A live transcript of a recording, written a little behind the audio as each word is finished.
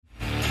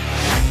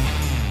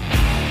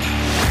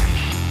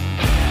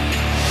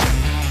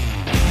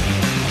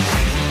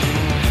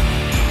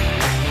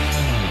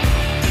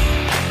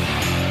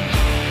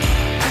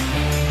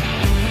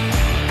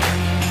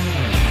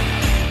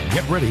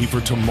ready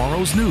for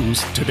tomorrow's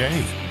news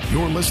today.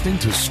 You're listening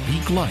to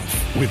Speak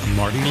Life with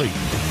Marty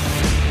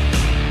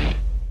Layton.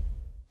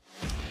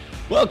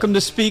 Welcome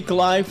to Speak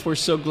Life. We're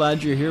so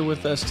glad you're here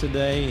with us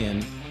today,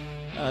 and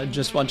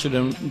just want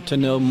you to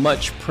know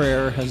much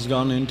prayer has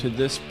gone into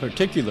this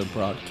particular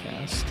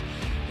broadcast.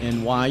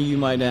 And why, you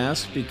might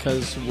ask?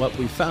 Because what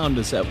we found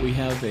is that we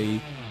have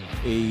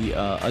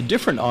a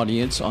different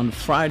audience on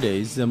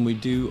Fridays than we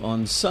do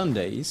on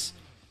Sundays.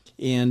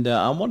 And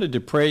I wanted to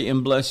pray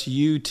and bless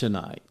you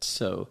tonight.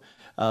 So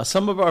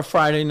some of our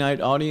Friday night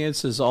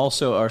audience is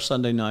also our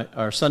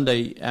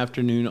Sunday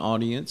afternoon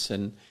audience,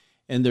 and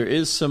there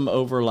is some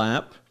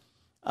overlap.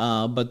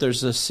 But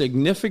there's a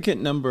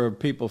significant number of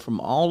people from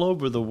all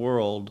over the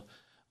world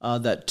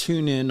that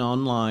tune in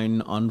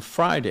online on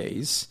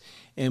Fridays.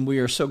 And we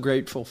are so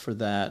grateful for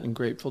that and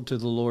grateful to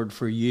the Lord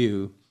for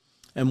you.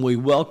 And we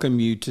welcome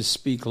you to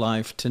Speak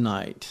Life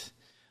tonight.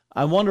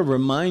 I want to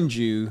remind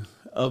you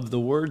of the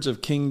words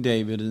of King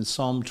David in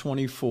Psalm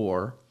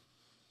 24.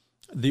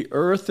 The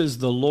earth is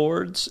the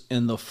Lord's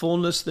and the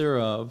fullness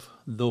thereof,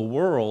 the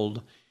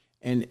world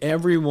and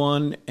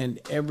everyone and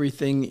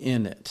everything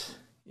in it.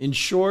 In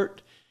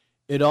short,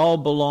 it all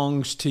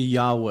belongs to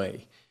Yahweh.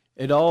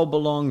 It all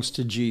belongs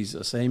to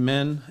Jesus.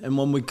 Amen. And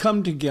when we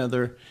come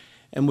together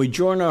and we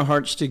join our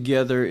hearts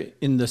together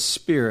in the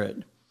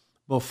Spirit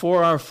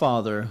before our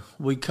Father,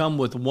 we come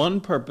with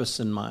one purpose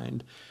in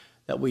mind,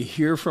 that we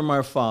hear from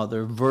our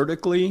Father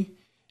vertically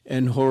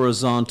and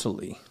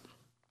horizontally.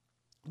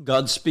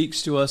 God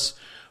speaks to us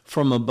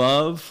from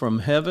above, from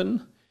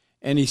heaven,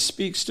 and he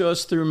speaks to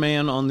us through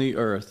man on the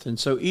earth. And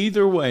so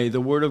either way, the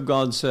Word of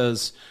God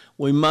says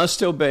we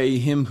must obey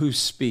him who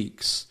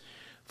speaks.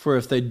 For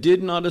if they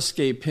did not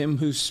escape him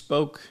who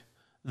spoke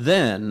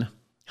then,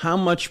 how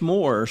much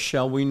more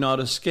shall we not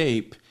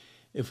escape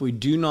if we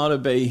do not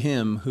obey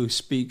him who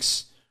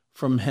speaks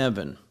from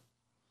heaven?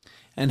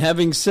 And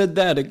having said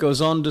that, it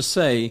goes on to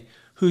say,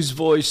 whose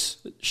voice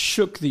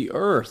shook the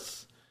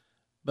earth,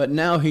 but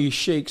now he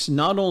shakes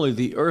not only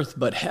the earth,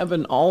 but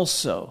heaven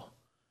also.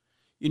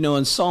 You know,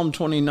 in Psalm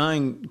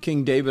 29,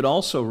 King David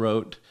also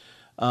wrote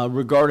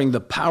regarding the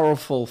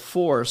powerful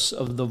force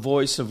of the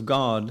voice of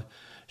God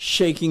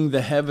shaking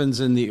the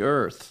heavens and the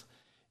earth.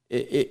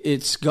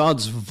 It's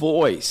God's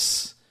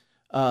voice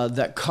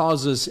that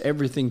causes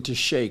everything to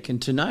shake.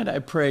 And tonight I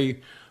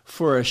pray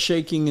for a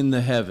shaking in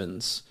the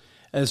heavens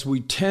as we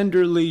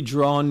tenderly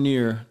draw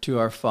near to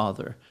our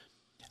Father.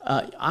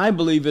 I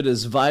believe it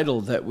is vital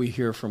that we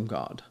hear from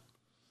God.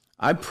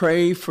 I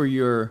pray for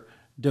your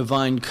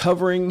divine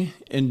covering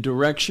and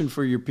direction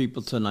for your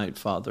people tonight,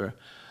 Father.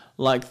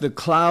 Like the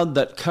cloud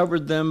that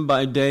covered them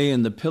by day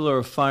and the pillar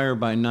of fire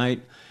by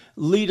night,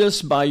 lead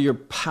us by your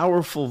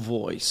powerful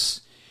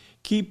voice.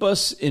 Keep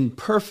us in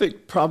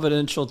perfect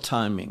providential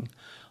timing,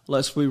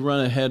 lest we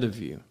run ahead of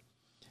you.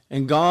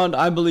 And God,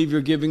 I believe you're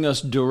giving us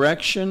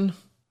direction,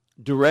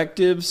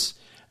 directives,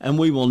 and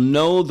we will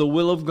know the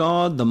will of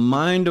God, the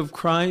mind of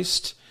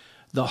Christ,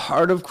 the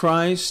heart of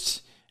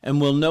Christ, and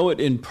we'll know it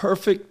in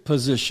perfect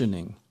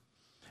positioning.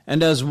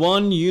 And as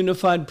one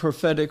unified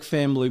prophetic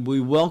family,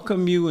 we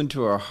welcome you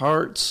into our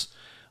hearts,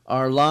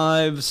 our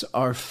lives,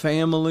 our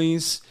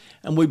families,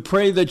 and we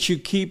pray that you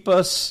keep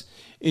us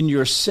in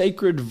your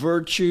sacred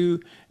virtue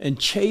and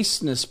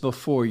chasteness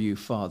before you,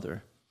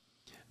 Father.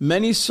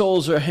 Many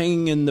souls are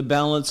hanging in the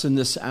balance in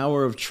this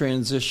hour of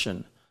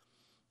transition.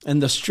 And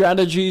the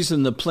strategies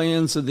and the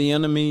plans of the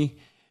enemy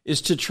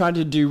is to try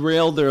to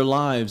derail their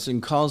lives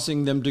and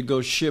causing them to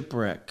go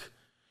shipwreck.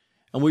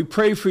 And we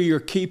pray for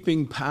your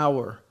keeping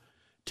power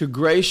to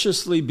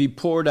graciously be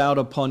poured out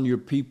upon your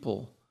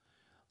people.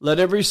 Let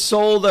every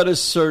soul that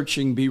is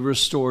searching be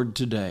restored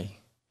today.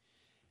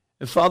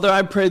 And Father,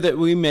 I pray that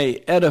we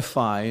may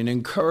edify and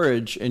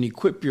encourage and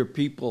equip your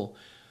people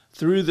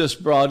through this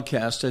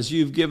broadcast as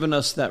you've given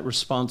us that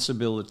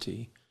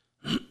responsibility.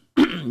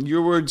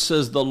 Your word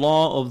says the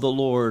law of the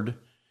Lord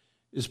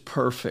is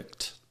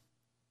perfect,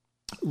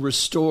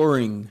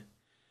 restoring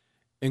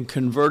and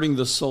converting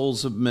the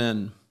souls of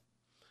men.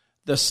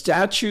 The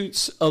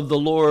statutes of the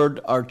Lord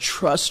are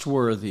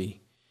trustworthy,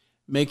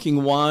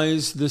 making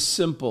wise the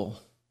simple.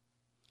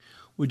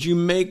 Would you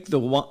make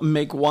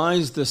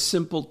wise the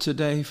simple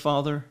today,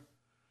 Father?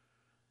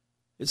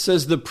 It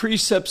says the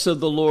precepts of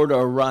the Lord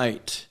are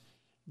right,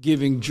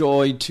 giving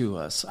joy to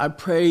us. I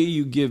pray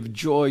you give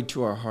joy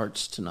to our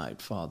hearts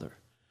tonight, Father.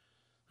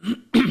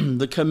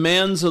 The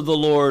commands of the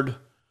Lord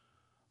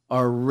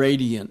are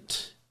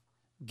radiant,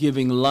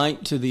 giving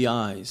light to the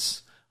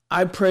eyes.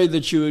 I pray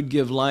that you would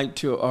give light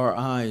to our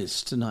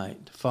eyes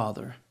tonight,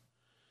 Father.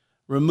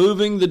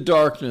 Removing the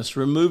darkness,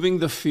 removing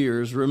the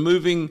fears,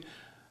 removing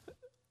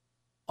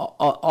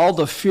all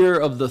the fear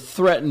of the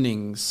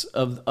threatenings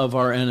of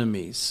our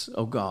enemies,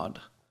 oh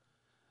God.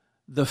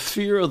 The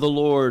fear of the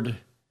Lord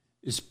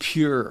is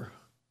pure,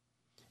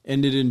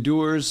 and it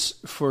endures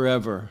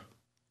forever.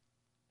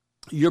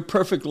 Your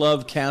perfect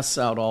love casts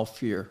out all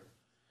fear.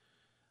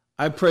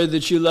 I pray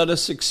that you let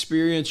us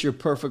experience your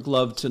perfect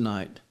love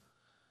tonight,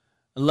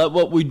 and let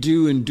what we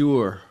do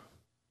endure.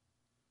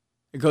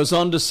 It goes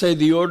on to say,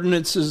 the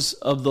ordinances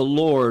of the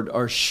Lord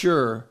are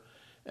sure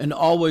and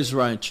always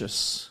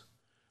righteous,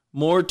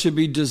 more to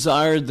be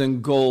desired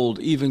than gold,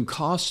 even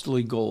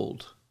costly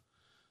gold,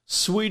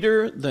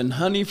 sweeter than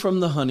honey from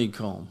the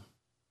honeycomb.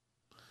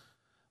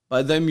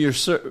 By them your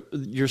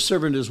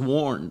servant is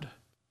warned,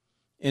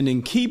 and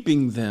in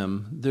keeping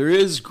them there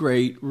is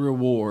great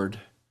reward.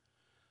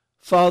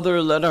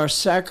 Father, let our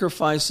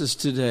sacrifices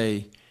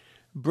today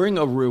bring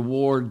a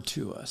reward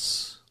to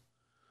us.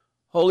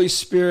 Holy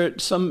Spirit,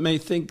 some may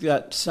think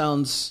that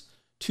sounds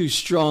too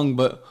strong,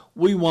 but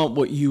we want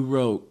what you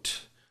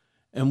wrote,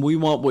 and we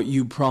want what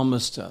you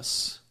promised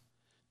us.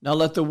 Now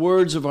let the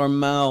words of our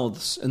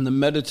mouths and the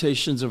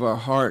meditations of our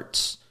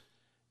hearts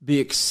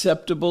be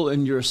acceptable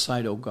in your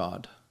sight, O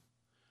God,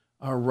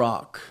 our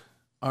rock,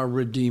 our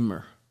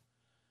Redeemer.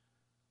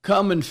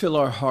 Come and fill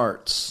our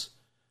hearts.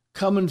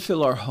 Come and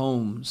fill our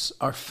homes,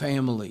 our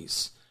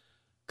families.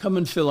 Come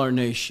and fill our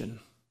nation.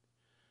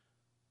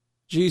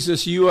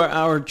 Jesus, you are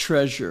our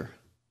treasure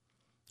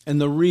and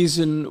the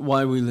reason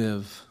why we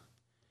live.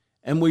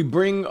 And we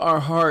bring our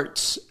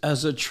hearts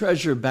as a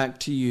treasure back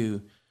to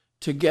you,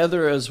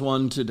 together as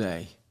one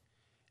today.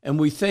 And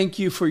we thank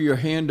you for your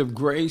hand of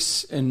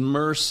grace and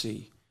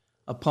mercy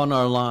upon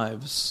our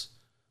lives.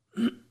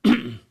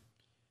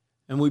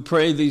 And we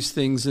pray these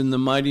things in the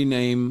mighty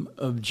name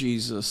of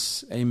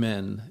Jesus.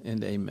 Amen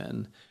and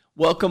amen.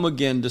 Welcome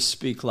again to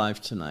Speak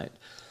Life tonight.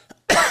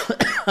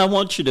 I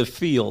want you to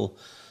feel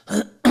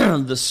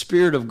the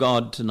Spirit of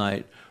God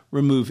tonight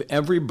remove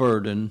every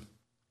burden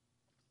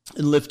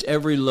and lift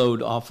every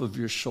load off of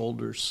your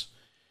shoulders.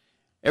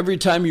 Every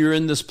time you're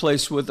in this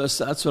place with us,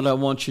 that's what I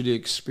want you to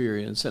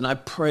experience. And I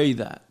pray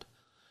that.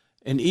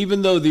 And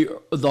even though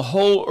the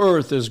whole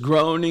earth is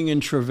groaning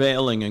and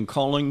travailing and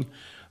calling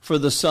for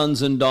the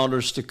sons and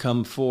daughters to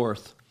come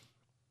forth,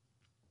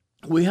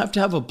 we have to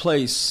have a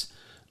place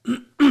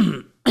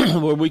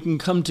where we can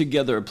come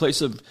together, a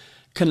place of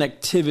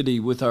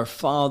connectivity with our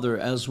Father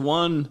as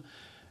one,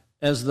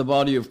 as the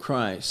body of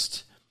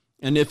Christ.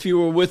 And if you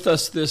were with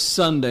us this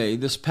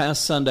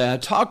past Sunday, I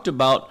talked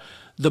about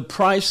the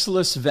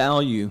priceless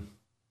value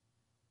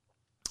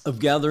of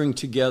gathering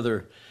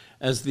together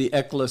as the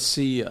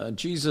ecclesia.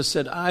 Jesus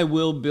said, I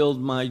will build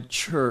my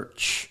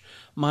church,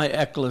 my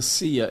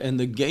ecclesia, and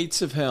the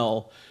gates of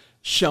hell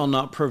shall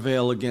not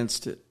prevail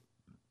against it.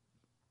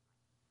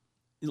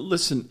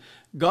 Listen,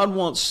 God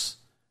wants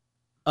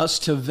us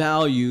to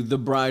value the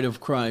bride of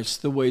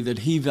Christ the way that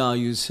he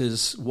values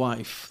his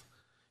wife,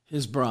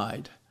 his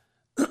bride.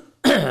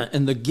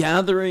 And the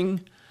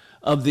gathering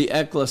of the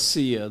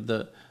ecclesia,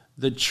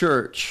 the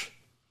church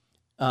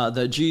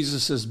that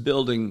Jesus is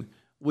building,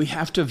 we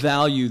have to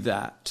value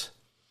that.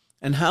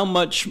 And how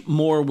much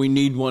more we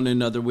need one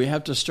another. We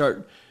have to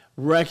start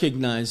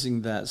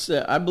recognizing that.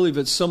 So I believe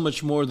it's so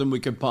much more than we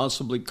could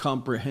possibly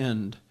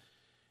comprehend.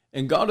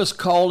 And God is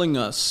calling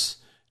us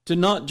to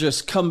not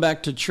just come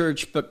back to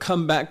church, but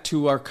come back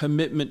to our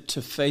commitment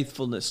to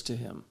faithfulness to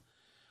him.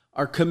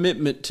 Our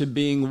commitment to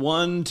being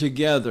one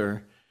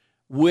together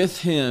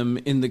with him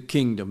in the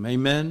kingdom.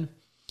 Amen?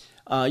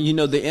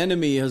 The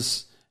enemy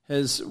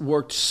has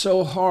worked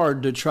so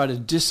hard to try to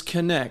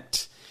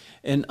disconnect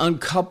and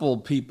uncouple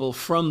people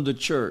from the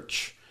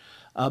church.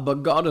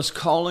 But God is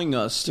calling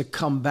us to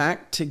come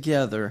back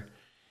together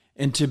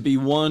and to be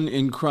one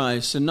in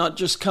Christ. And not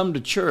just come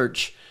to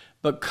church,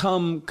 but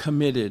come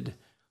committed,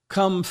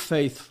 come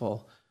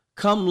faithful,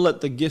 come let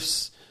the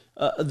gifts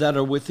that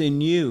are within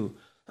you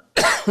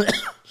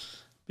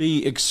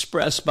be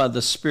expressed by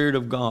the Spirit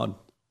of God.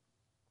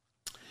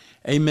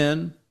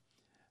 Amen.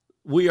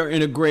 We are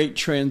in a great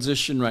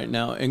transition right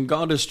now, and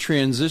God is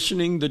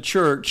transitioning the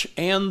church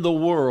and the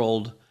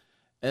world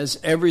as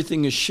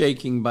everything is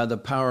shaking by the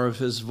power of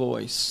his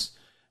voice.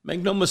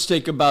 Make no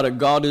mistake about it,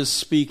 God is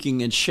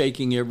speaking and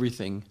shaking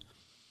everything.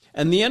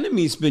 And the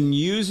enemy's been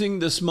using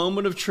this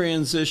moment of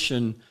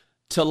transition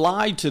to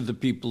lie to the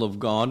people of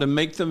God and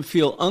make them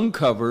feel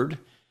uncovered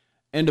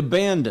and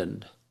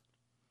abandoned.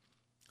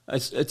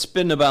 It's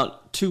been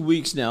about 2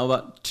 weeks now,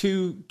 about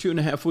two and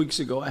a half weeks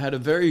ago, I had a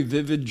very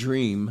vivid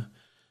dream.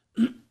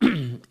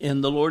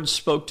 And the Lord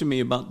spoke to me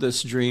about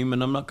this dream,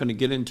 and I'm not going to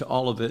get into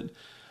all of it.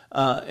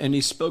 And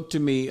he spoke to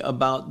me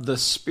about the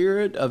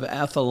spirit of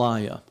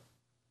Athaliah.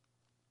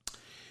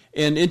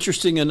 And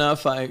interesting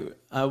enough, I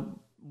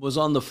was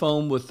on the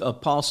phone with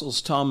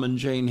Apostles Tom and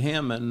Jane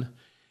Hammond,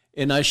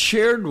 and I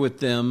shared with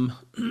them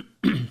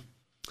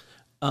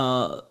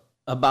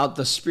about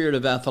the spirit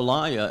of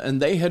Athaliah,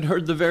 and they had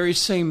heard the very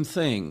same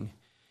thing.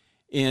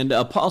 And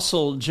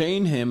Apostle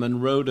Jane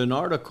Hammond wrote an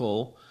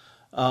article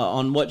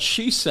on what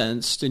she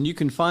sensed, and you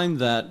can find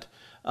that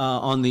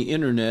on the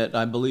internet.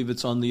 I believe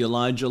it's on the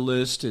Elijah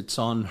List. It's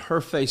on her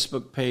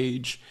Facebook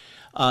page.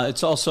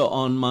 It's also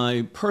on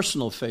my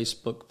personal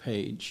Facebook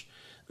page.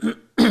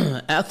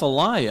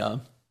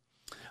 Athaliah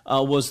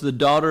was the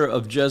daughter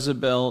of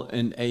Jezebel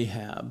and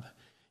Ahab.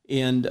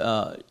 And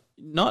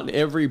not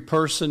every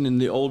person in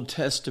the Old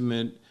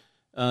Testament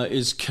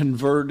is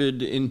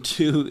converted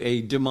into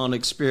a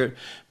demonic spirit,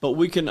 but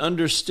we can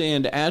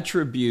understand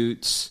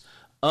attributes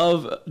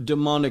of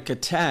demonic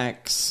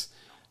attacks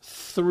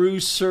through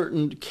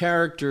certain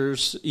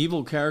characters,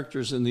 evil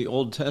characters in the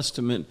Old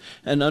Testament,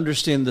 and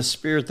understand the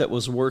spirit that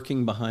was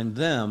working behind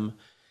them.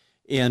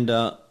 And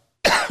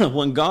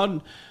when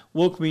God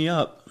woke me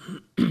up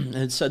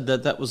and said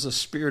that that was the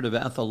spirit of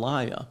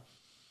Athaliah,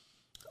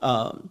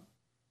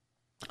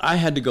 I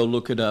had to go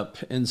look it up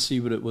and see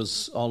what it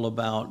was all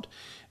about.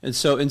 And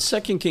so in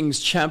 2 Kings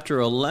chapter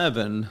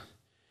 11,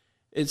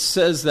 it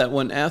says that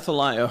when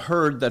Athaliah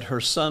heard that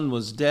her son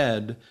was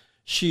dead,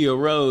 she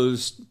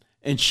arose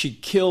and she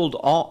killed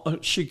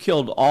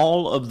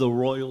all of the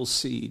royal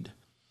seed.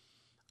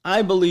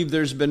 I believe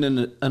there's been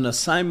an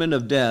assignment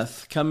of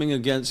death coming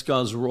against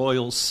God's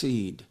royal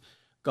seed,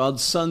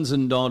 God's sons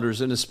and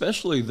daughters, and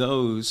especially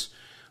those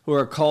who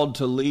are called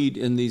to lead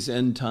in these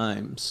end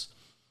times.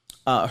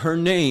 Her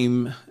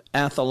name,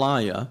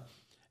 Athaliah,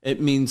 it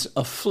means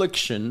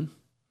affliction,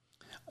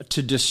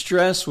 to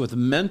distress with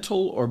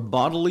mental or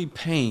bodily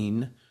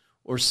pain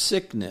or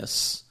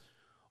sickness,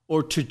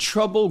 or to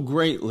trouble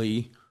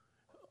greatly,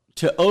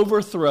 to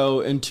overthrow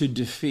and to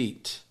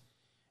defeat.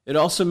 It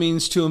also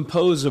means to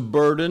impose a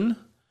burden,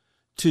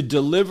 to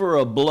deliver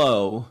a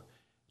blow,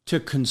 to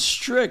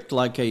constrict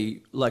like a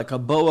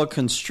boa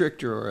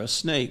constrictor or a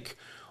snake,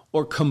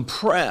 or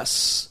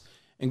compress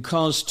and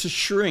cause to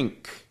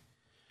shrink,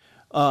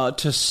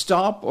 to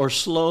stop or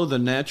slow the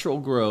natural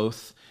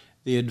growth,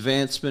 the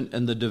advancement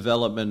and the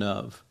development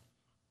of.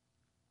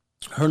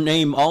 Her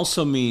name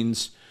also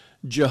means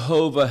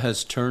Jehovah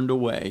has turned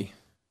away.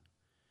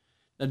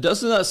 Now,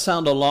 doesn't that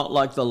sound a lot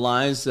like the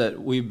lies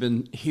that we've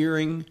been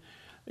hearing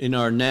in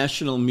our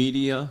national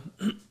media?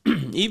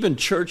 Even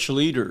church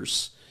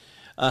leaders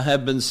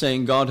have been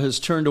saying God has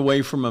turned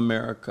away from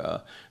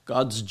America.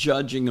 God's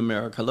judging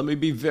America. Let me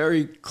be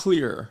very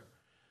clear.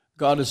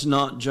 God is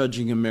not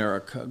judging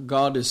America.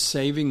 God is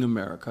saving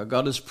America.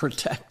 God is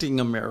protecting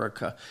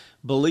America.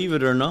 Believe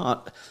it or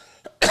not,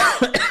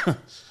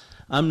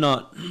 I'm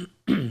not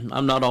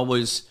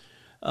always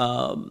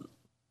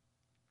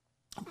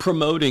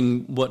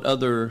promoting what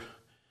other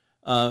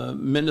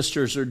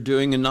ministers are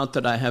doing, and not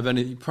that I have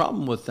any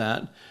problem with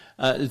that.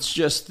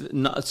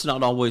 It's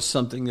not always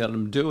something that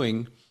I'm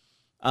doing.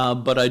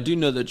 But I do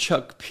know that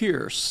Chuck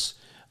Pierce,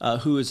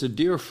 who is a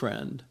dear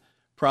friend,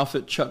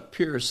 Prophet Chuck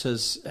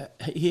Pierce,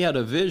 he had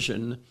a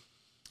vision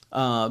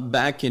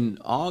back in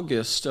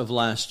August of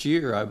last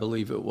year, I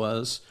believe it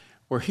was,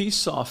 where he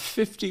saw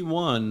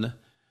 51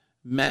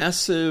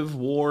 massive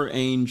war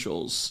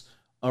angels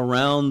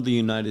around the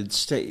United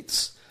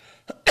States.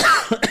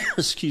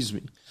 Excuse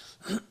me.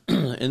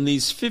 And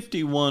these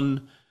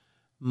 51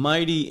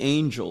 mighty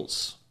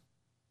angels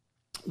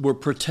were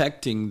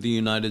protecting the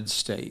United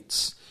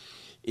States.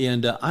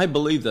 And I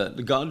believe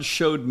that God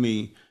showed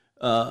me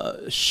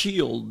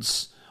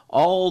shields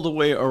all the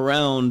way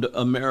around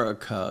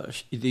America,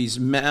 these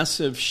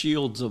massive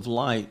shields of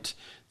light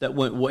that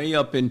went way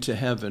up into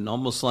heaven,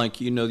 almost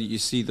like, you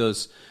see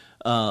those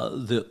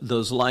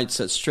lights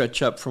that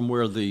stretch up from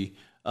where the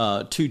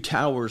two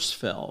towers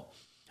fell.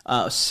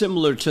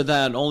 Similar to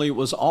that, only it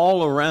was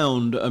all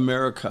around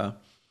America,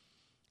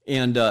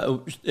 and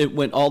it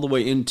went all the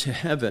way into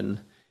heaven,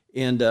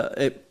 and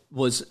it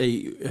was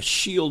a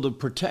shield of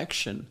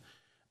protection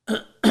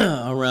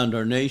around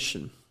our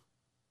nation.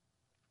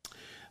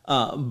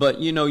 But,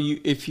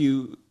 if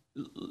you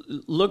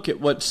look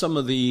at what some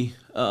of the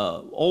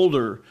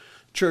older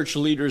church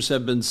leaders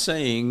have been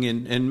saying,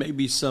 and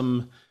maybe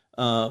some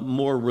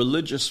more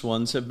religious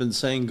ones have been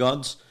saying,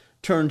 God's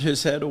turned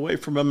his head away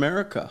from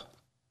America.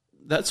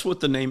 That's what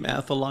the name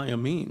Athaliah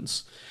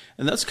means.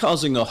 And that's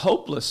causing a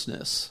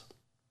hopelessness.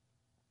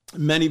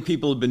 Many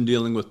people have been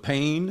dealing with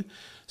pain,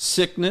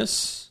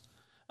 sickness,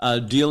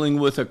 dealing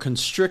with a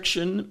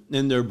constriction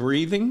in their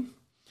breathing,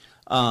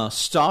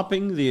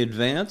 stopping the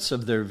advance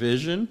of their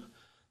vision.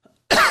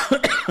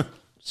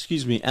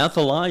 Excuse me.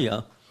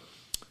 Athaliah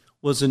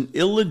was an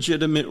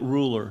illegitimate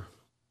ruler.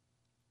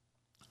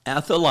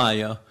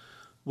 Athaliah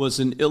was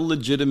an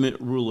illegitimate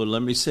ruler.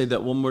 Let me say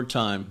that one more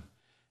time.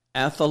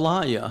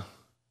 Athaliah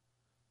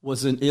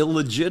was an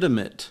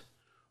illegitimate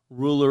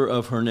ruler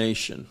of her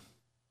nation.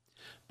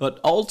 But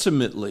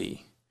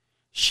ultimately,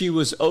 she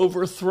was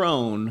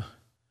overthrown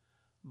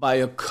by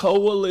a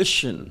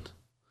coalition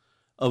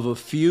of a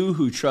few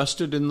who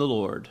trusted in the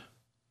Lord.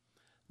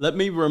 Let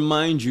me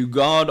remind you,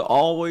 God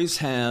always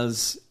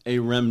has a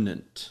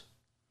remnant.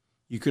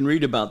 You can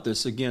read about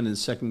this again in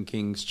 2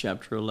 Kings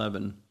chapter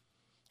 11.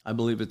 I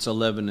believe it's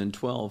 11 and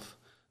 12.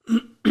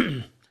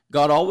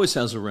 God always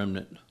has a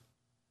remnant.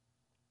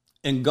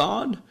 And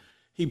God,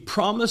 he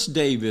promised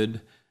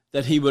David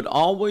that he would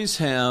always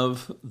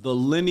have the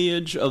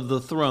lineage of the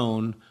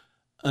throne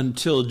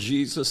until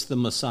Jesus the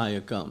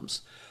Messiah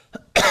comes.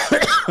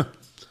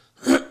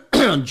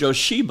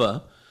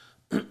 Josheba,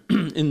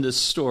 in this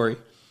story,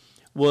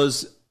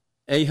 was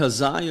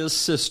Ahaziah's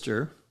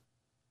sister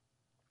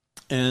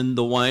and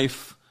the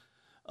wife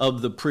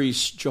of the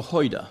priest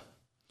Jehoiada,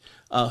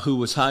 who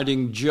was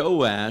hiding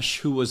Joash,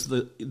 who was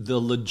the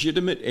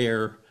legitimate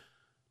heir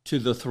to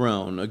the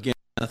throne. Again,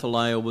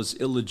 Athaliah was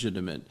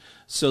illegitimate.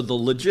 So the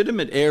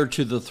legitimate heir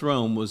to the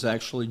throne was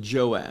actually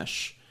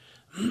Joash.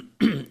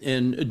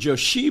 And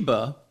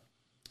Josheba,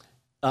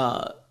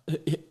 the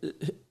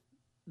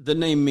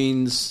name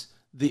means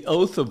the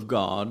oath of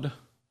God.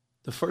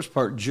 The first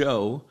part,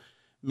 Jo,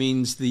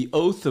 means the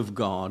oath of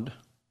God.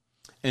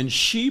 And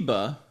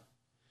Sheba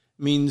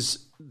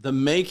means the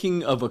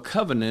making of a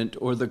covenant,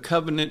 or the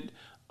covenant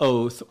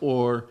oath,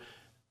 or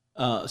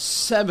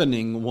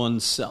sevening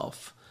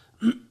oneself.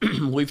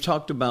 We've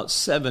talked about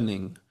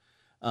sevening.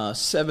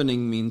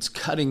 Sevening means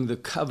cutting the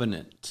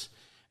covenant.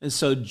 And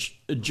so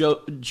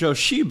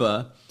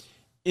Josheba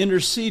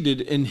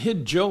interceded and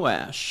hid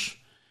Joash.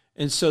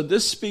 And so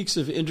this speaks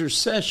of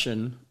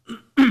intercession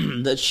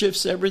that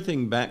shifts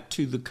everything back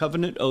to the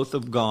covenant oath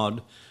of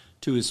God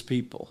to his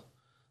people.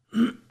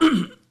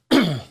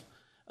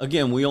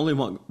 Again, we only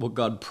want what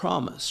God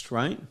promised,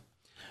 right?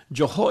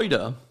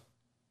 Jehoiada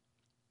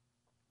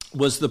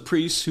was the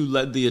priest who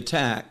led the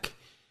attack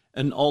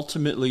and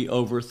ultimately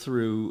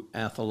overthrew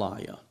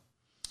Athaliah.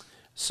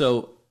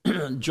 So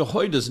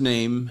Jehoiada's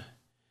name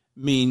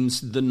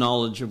means the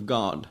knowledge of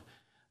God,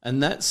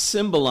 and that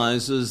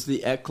symbolizes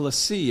the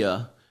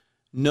ecclesia,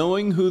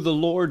 knowing who the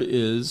Lord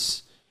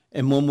is.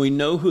 And when we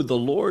know who the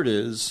Lord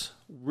is,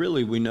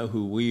 really we know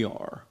who we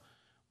are.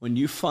 When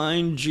you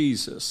find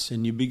Jesus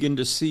and you begin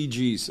to see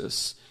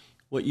Jesus,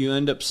 what you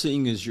end up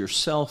seeing is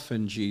yourself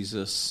in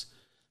Jesus,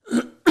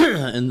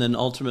 and then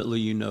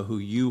ultimately you know who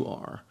you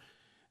are.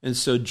 And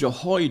so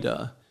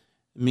Jehoiada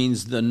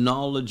means the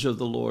knowledge of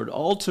the Lord.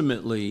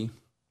 Ultimately,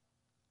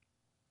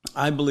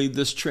 I believe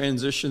this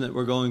transition that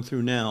we're going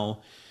through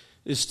now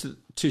is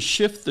to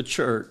shift the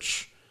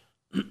church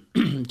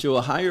to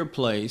a higher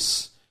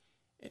place,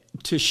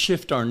 to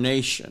shift our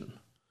nation.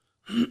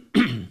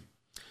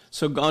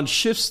 So God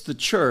shifts the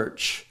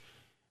church,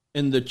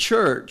 and the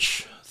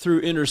church, through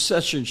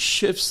intercession,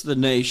 shifts the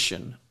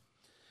nation.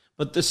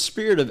 But the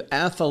spirit of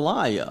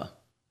Athaliah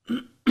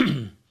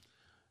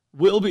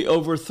will be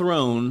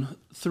overthrown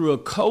through a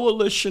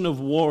coalition of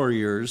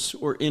warriors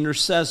or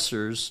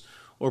intercessors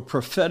or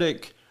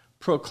prophetic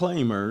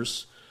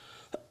proclaimers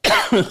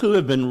who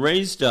have been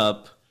raised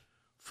up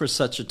for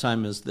such a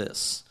time as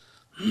this.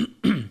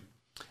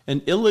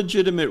 And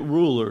illegitimate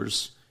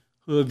rulers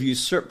who have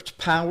usurped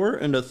power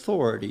and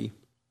authority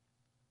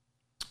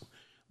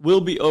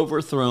will be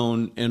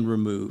overthrown and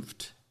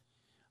removed.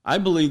 I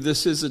believe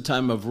this is a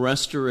time of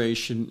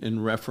restoration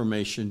and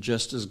reformation,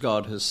 just as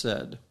God has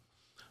said.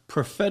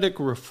 Prophetic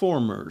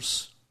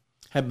reformers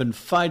have been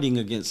fighting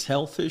against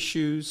health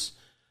issues,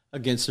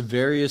 against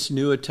various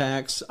new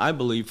attacks, I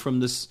believe, from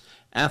this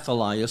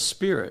Athaliah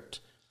spirit.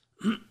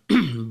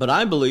 But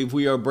I believe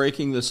we are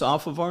breaking this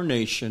off of our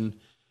nation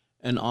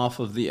and off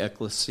of the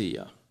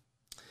ecclesia.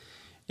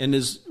 And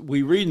as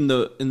we read in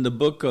the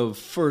book of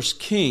 1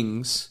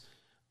 Kings,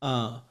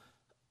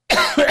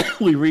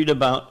 we read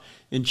about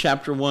in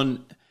chapter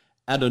 1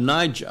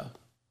 Adonijah,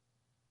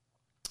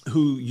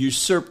 who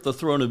usurped the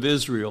throne of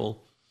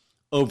Israel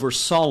over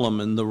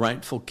Solomon, the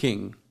rightful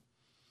king.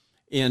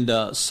 And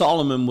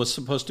Solomon was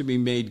supposed to be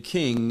made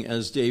king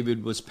as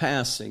David was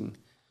passing.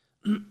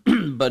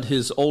 But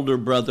his older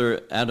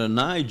brother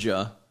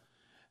Adonijah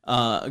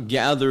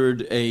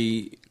gathered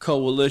a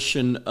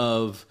coalition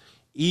of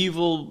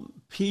evil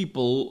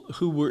people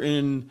who were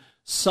in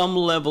some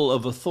level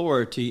of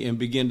authority and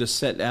began to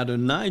set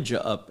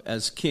Adonijah up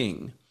as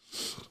king.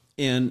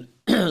 And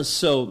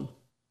so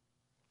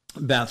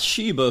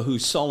Bathsheba,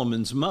 who's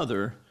Solomon's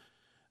mother,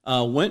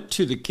 went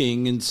to the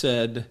king and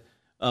said,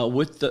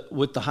 with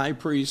the high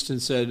priest,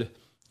 and said,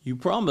 "You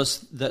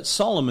promised that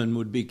Solomon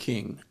would be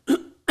king.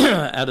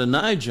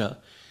 Adonijah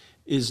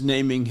is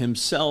naming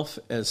himself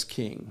as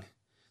king."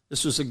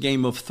 This was a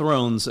Game of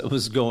Thrones that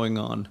was going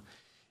on.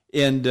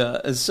 And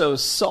so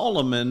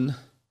Solomon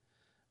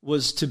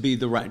was to be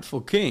the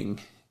rightful king.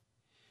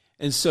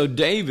 And so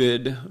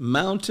David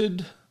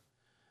mounted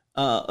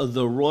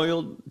the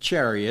royal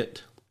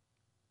chariot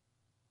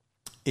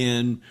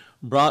and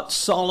brought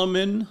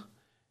Solomon,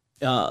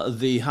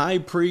 the high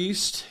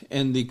priest,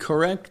 and the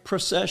correct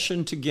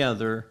procession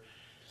together,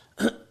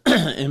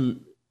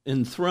 and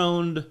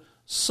enthroned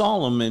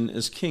Solomon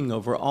as king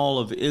over all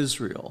of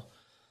Israel.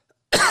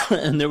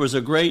 And there was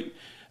a great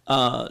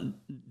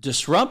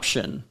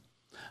disruption,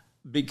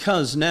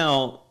 because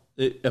now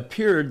it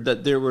appeared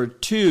that there were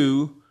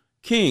two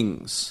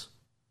kings.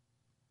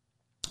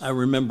 I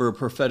remember a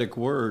prophetic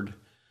word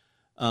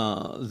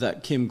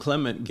that Kim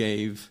Clement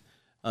gave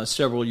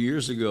several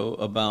years ago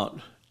about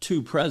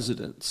two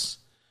presidents.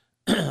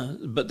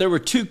 But there were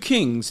two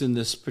kings in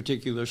this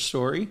particular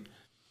story,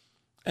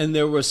 and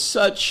there was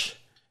such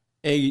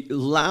a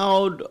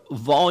loud,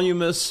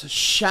 voluminous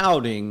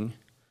shouting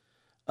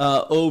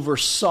over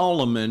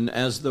Solomon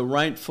as the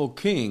rightful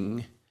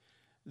king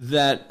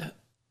that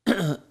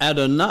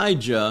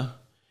Adonijah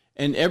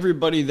and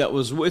everybody that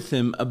was with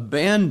him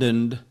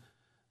abandoned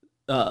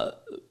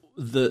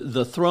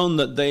the throne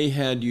that they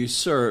had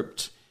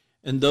usurped,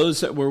 and those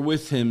that were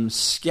with him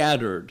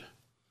scattered.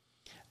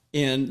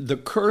 And the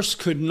curse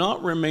could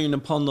not remain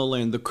upon the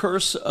land. The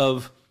curse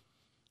of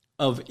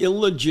of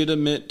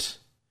illegitimate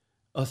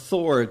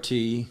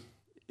authority,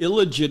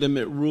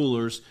 illegitimate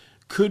rulers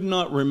could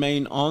not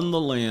remain on the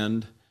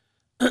land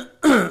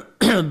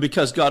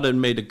because God had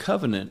made a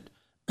covenant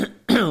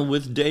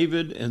with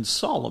David and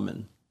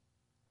Solomon.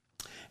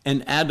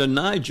 And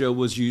Adonijah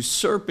was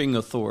usurping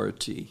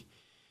authority.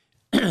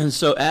 And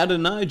so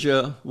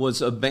Adonijah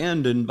was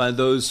abandoned by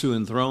those who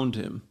enthroned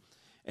him.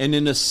 And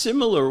in a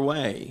similar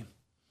way,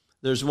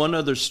 there's one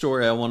other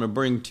story I want to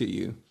bring to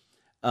you.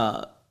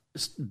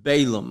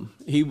 Balaam,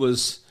 he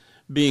was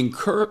being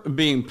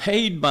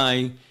paid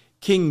by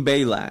King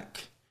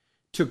Balak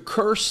to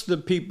curse the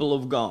people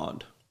of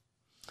God.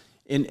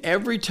 And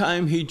every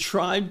time he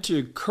tried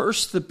to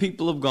curse the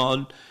people of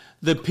God,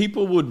 the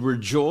people would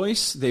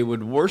rejoice, they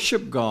would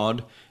worship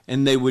God,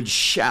 and they would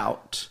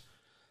shout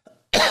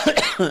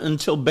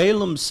until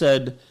Balaam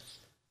said,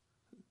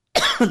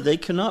 they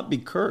cannot be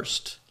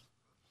cursed,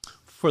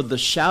 for the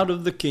shout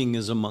of the king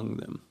is among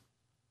them.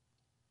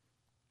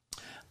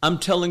 I'm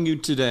telling you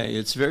today,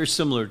 it's very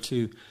similar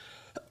to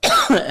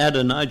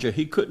Adonijah.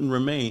 He couldn't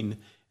remain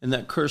in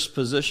that cursed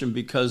position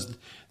because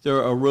there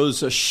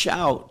arose a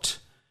shout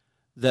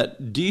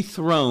that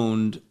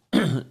dethroned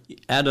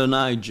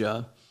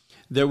Adonijah.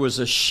 There was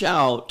a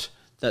shout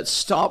that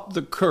stopped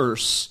the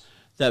curse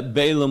that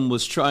Balaam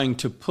was trying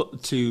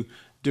to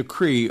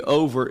decree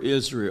over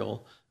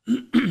Israel,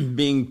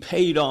 being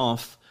paid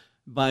off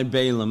by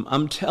Balaam.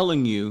 I'm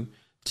telling you,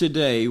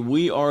 today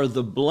we are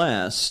the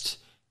blessed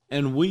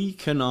and we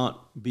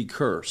cannot be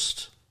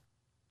cursed.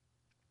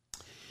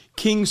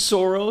 King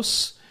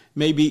Soros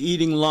may be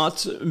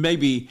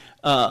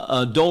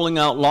doling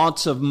out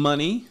lots of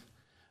money.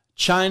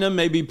 China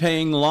may be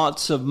paying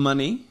lots of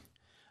money.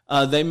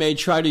 They may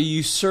try to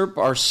usurp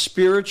our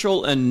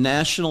spiritual and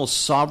national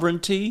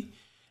sovereignty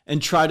and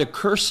try to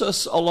curse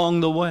us along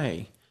the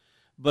way.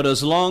 But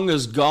as long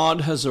as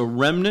God has a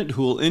remnant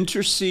who will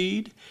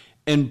intercede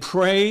and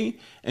pray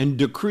and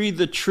decree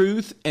the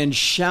truth and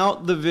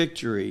shout the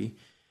victory,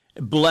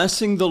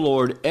 blessing the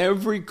Lord,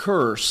 every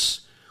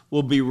curse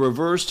will be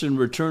reversed and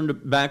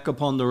returned back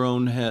upon their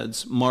own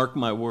heads. Mark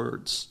my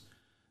words.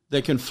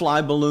 They can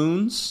fly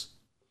balloons,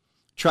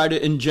 try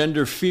to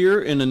engender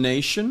fear in a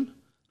nation,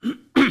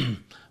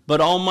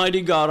 but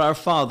Almighty God, our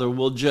Father,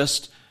 will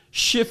just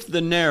shift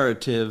the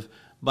narrative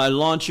by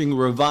launching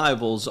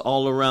revivals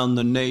all around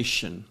the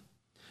nation.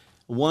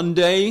 One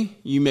day,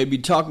 you may be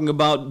talking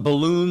about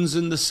balloons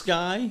in the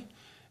sky,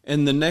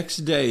 and the next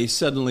day,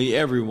 suddenly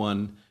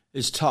everyone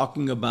is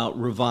talking about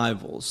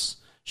revivals,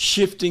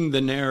 shifting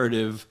the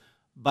narrative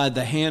by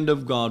the hand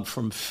of God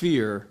from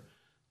fear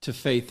to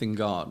faith in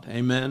God.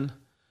 Amen?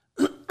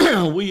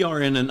 We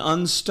are in an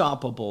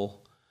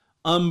unstoppable,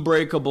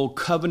 unbreakable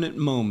covenant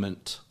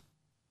moment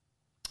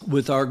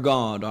with our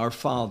God, our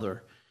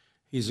Father.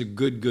 He's a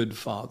good, good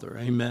Father.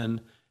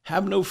 Amen.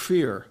 Have no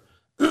fear.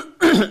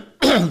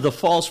 The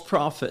false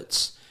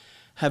prophets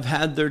have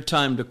had their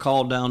time to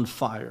call down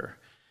fire.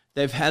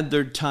 They've had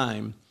their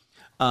time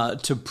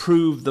to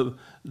prove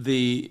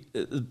the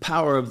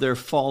power of their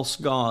false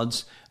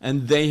gods,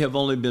 and they have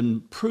only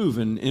been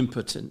proven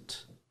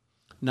impotent.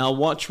 Now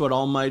watch what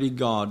Almighty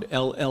God,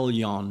 El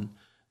Elyon,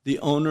 the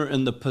owner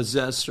and the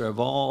possessor of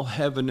all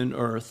heaven and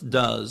earth,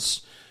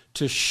 does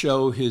to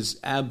show his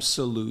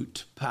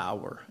absolute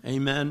power.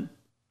 Amen?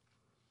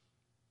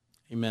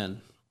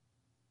 Amen.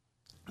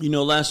 You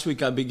know, last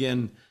week I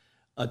began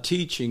a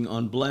teaching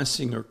on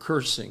blessing or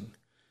cursing.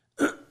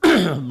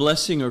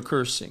 Blessing or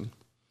cursing.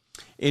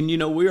 And you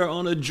know, we are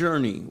on a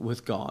journey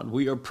with God.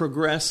 We are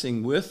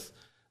progressing with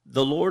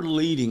the Lord,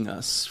 leading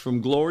us from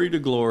glory to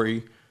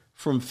glory,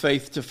 from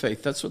faith to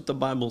faith. That's what the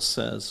Bible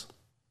says.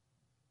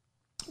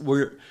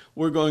 We're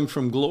going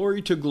from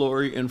glory to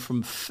glory and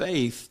from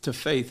faith to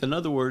faith. In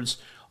other words,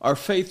 our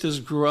faith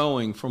is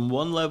growing from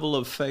one level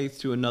of faith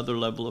to another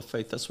level of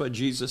faith. That's why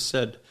Jesus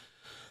said,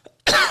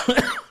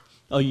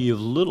 oh, you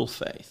have little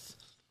faith,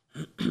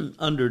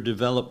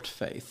 underdeveloped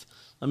faith.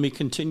 Let me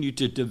continue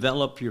to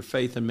develop your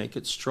faith and make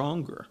it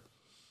stronger.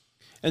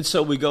 And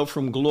so we go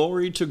from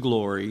glory to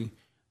glory.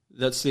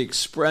 That's the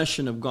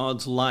expression of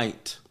God's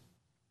light,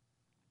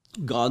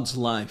 God's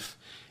life.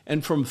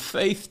 And from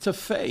faith to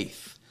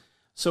faith.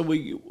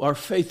 So our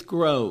faith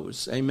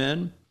grows.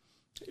 Amen?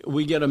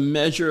 We get a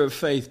measure of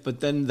faith, but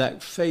then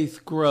that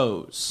faith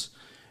grows.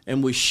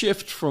 And we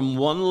shift from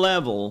one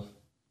level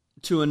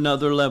to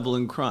another level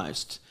in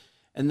Christ.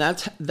 And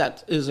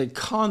that is a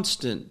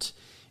constant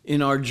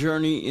in our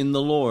journey in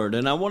the Lord.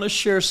 And I want to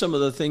share some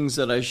of the things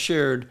that I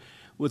shared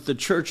with the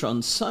church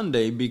on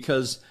Sunday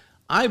because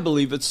I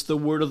believe it's the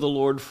word of the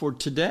Lord for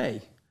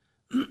today.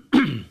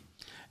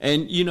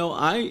 And, you know,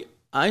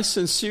 I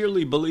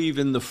sincerely believe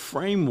in the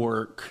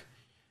framework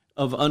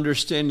of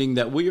understanding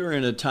that we are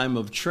in a time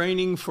of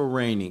training for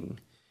reigning,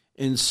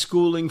 in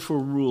schooling for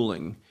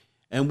ruling,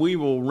 and we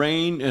will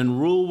reign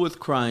and rule with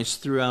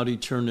Christ throughout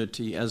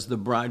eternity as the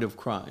bride of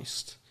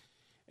Christ.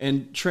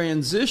 And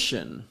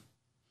transition,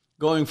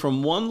 going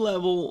from one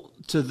level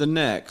to the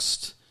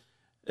next,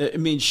 it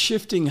means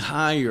shifting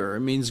higher.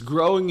 It means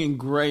growing in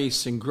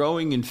grace and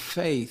growing in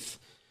faith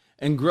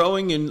and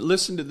growing in,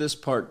 listen to this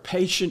part,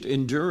 patient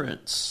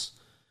endurance.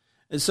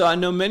 And so I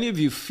know many of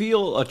you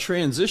feel a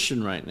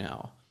transition right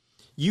now.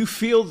 You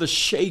feel the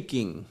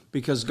shaking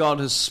because God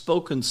has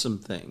spoken some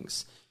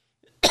things.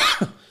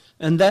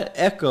 And that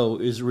echo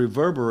is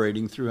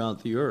reverberating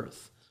throughout the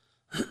earth.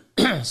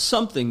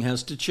 Something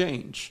has to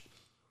change.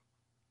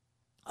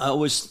 I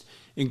always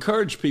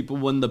encourage people,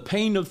 when the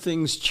pain of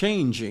things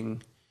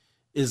changing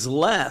is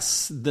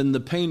less than the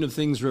pain of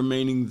things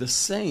remaining the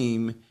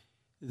same,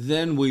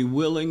 then we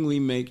willingly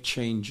make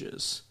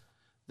changes.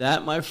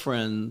 That, my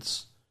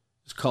friends,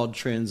 is called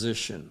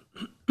transition.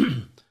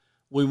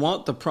 We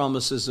want the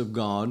promises of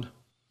God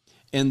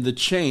and the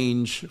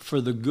change for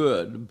the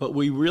good, but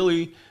we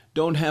really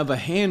don't have a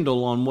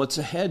handle on what's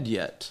ahead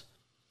yet.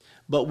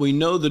 But we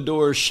know the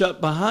door is shut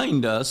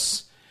behind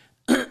us.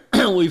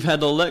 We've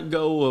had to let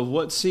go of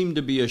what seemed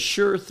to be a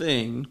sure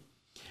thing.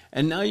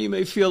 And now you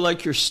may feel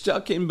like you're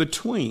stuck in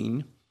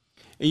between,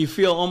 and you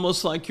feel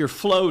almost like you're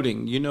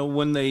floating. You know,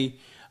 when they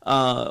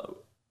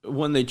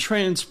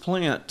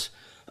transplant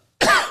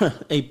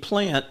a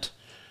plant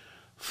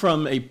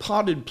from a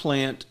potted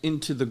plant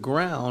into the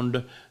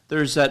ground,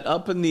 there's that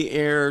up in the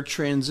air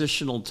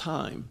transitional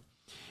time.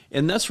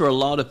 And that's where a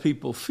lot of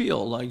people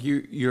feel like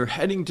you're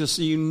heading to,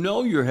 so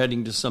you're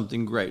heading to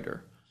something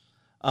greater,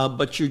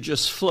 but you're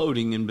just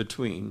floating in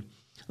between.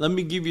 Let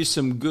me give you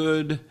some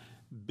good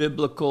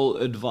biblical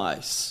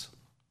advice.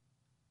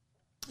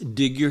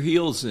 Dig your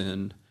heels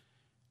in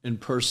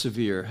and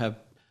persevere. Have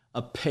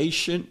a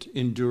patient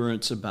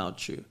endurance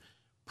about you.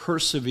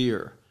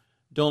 Persevere.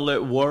 Don't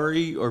let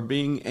worry or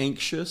being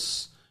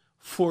anxious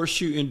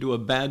force you into a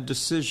bad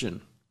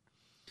decision.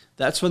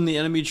 That's when the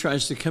enemy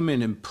tries to come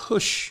in and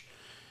push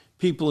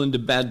people into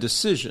bad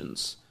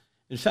decisions.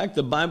 In fact,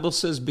 the Bible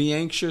says, be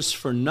anxious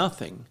for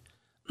nothing.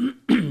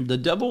 The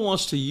devil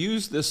wants to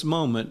use this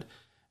moment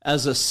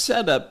as a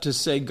setup to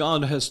say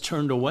God has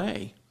turned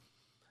away.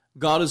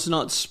 God is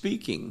not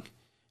speaking.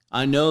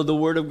 I know the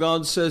Word of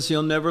God says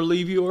He'll never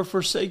leave you or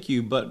forsake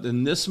you, but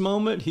in this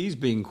moment, He's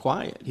being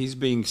quiet. He's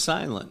being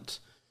silent.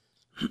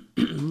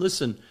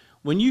 Listen,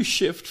 when you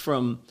shift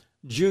from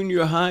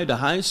junior high to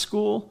high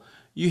school,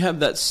 you have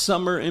that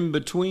summer in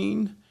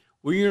between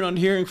where you're not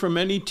hearing from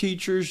any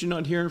teachers, you're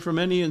not hearing from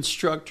any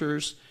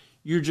instructors,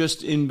 you're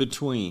just in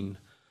between.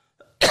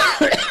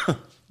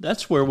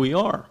 That's where we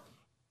are.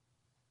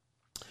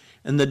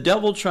 And the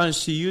devil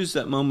tries to use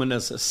that moment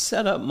as a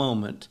setup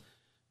moment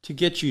to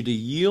get you to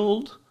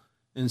yield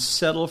and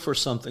settle for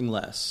something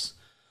less.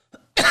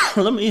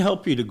 Let me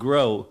help you to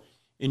grow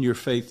in your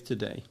faith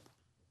today.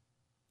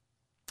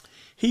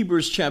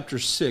 Hebrews chapter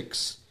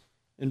 6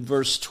 and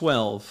verse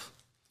 12,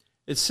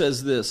 it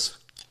says this,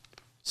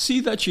 see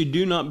that you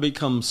do not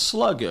become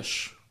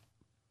sluggish,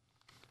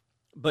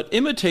 but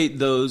imitate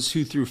those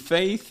who through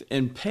faith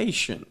and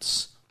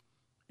patience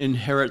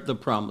inherit the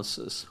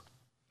promises.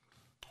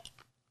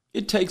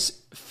 It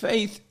takes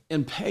faith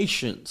and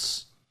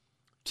patience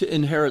to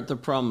inherit the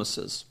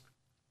promises.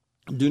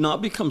 Do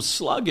not become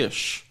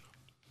sluggish,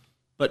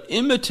 but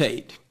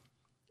imitate.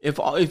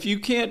 If you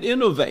can't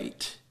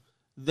innovate,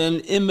 then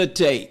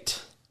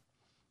imitate.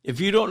 If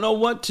you don't know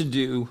what to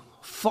do,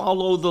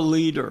 follow the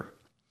leader.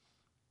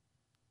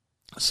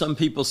 Some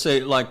people say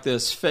it like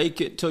this, fake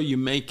it till you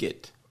make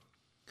it.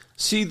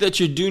 See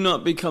that you do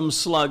not become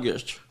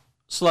sluggish,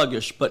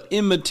 but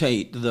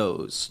imitate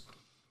those.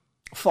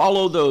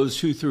 Follow those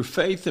who through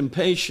faith and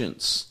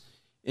patience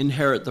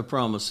inherit the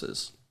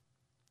promises.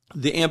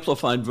 The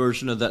amplified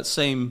version of that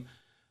same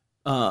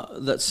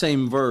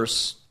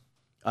verse,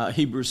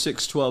 Hebrews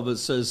 6:12, it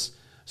says,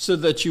 so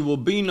that you will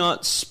be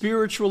not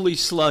spiritually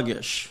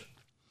sluggish,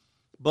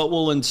 but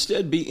will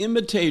instead be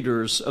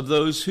imitators of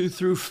those who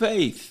through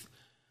faith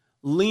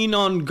lean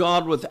on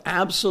God with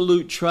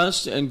absolute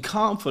trust and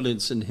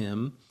confidence in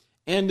Him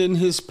and in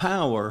His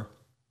power,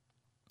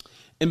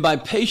 and by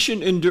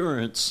patient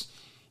endurance,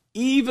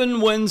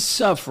 even when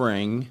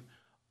suffering,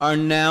 are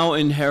now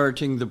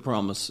inheriting the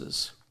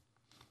promises.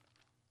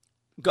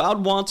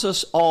 God wants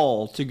us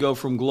all to go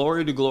from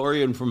glory to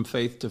glory and from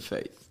faith to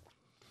faith.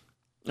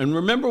 And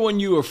remember when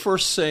you were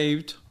first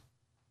saved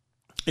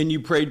and you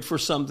prayed for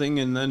something,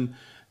 and then,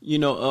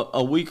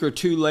 a week or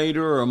two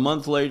later or a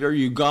month later,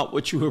 you got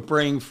what you were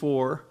praying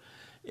for,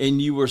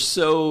 and you were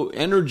so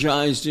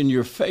energized in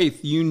your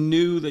faith, you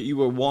knew that you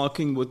were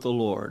walking with the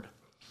Lord.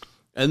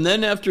 And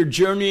then after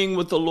journeying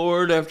with the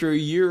Lord, after a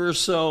year or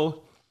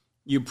so,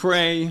 you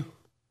pray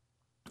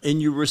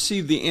and you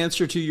receive the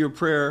answer to your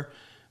prayer.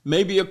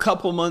 Maybe a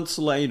couple months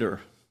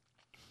later,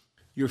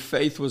 your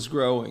faith was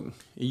growing.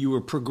 You were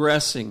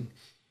progressing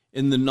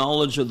in the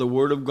knowledge of the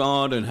Word of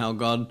God and how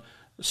God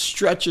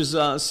stretches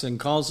us and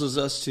causes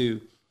us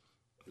to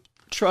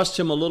trust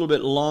Him a little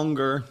bit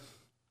longer.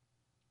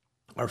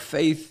 Our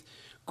faith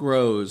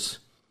grows.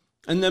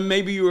 And then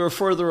maybe you were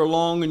further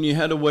along and you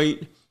had to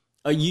wait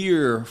a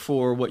year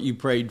for what you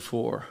prayed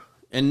for.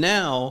 And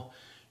now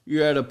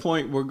you're at a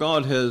point where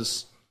God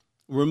has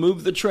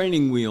removed the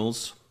training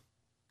wheels.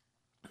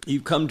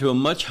 You've come to a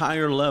much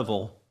higher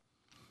level,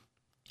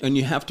 and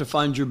you have to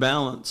find your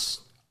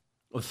balance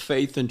of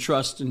faith and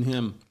trust in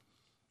Him.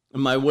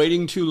 Am I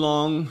waiting too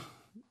long?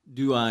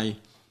 Do I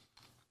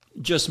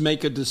just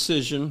make a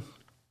decision?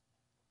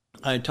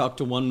 I talked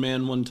to one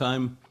man one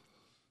time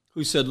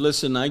who said,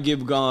 listen, I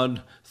give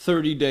God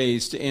 30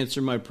 days to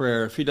answer my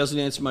prayer. If he doesn't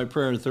answer my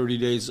prayer in 30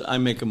 days, I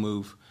make a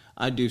move.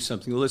 I do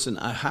something. Listen,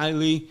 I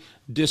highly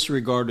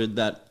disregarded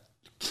that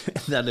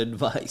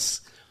advice.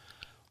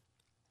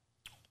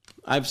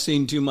 I've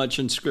seen too much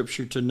in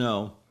Scripture to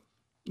know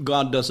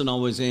God doesn't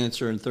always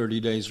answer in 30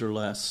 days or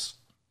less.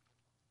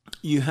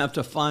 You have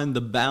to find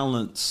the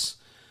balance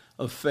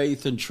of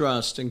faith and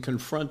trust and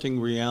confronting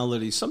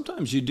reality.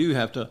 Sometimes you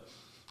have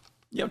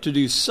to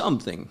do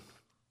something.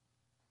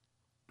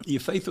 Your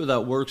faith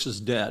without works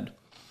is dead.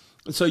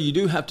 And so you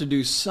do have to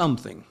do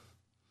something.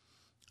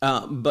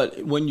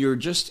 But when you're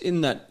just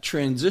in that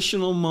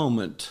transitional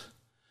moment,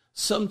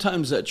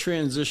 sometimes that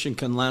transition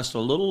can last a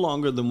little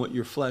longer than what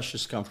your flesh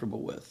is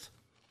comfortable with.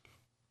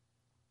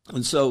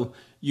 And so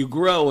you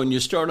grow and you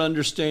start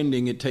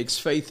understanding it takes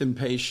faith and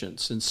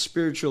patience and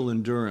spiritual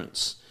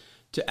endurance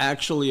to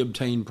actually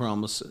obtain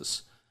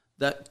promises.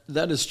 That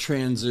is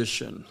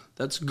transition.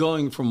 That's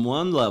going from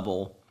one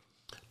level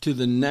to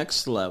the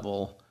next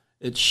level.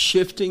 It's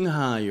shifting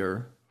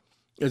higher.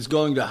 It's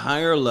going to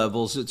higher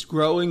levels. It's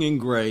growing in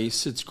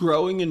grace. It's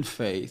growing in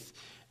faith.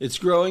 It's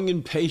growing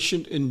in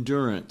patient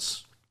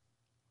endurance.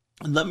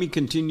 And let me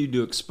continue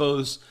to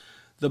expose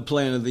the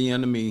plan of the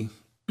enemy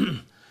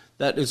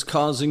that is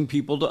causing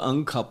people to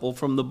uncouple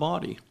from the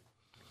body.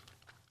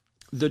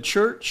 The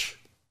church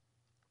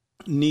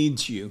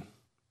needs you,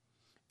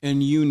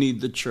 and you need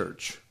the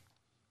church.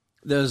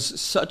 There's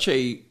such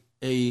a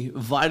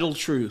vital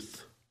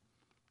truth.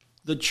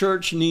 The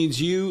church needs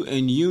you,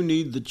 and you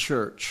need the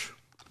church.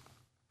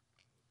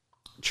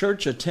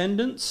 Church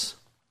attendance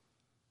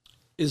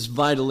is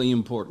vitally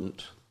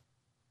important.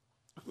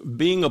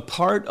 Being a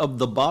part of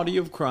the body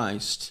of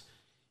Christ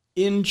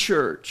in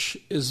church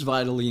is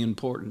vitally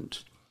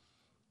important.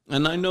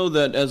 And I know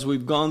that as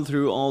we've gone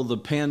through all the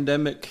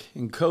pandemic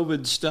and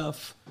COVID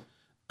stuff,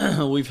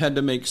 we've had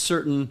to make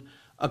certain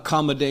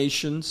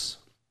accommodations.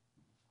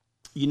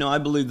 You know, I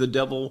believe the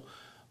devil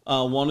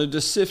wanted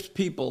to sift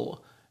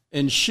people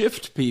and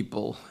shift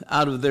people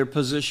out of their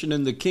position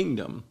in the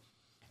kingdom.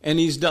 And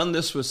he's done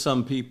this with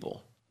some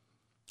people.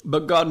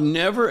 But God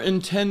never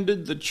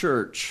intended the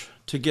church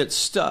to get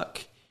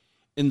stuck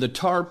in the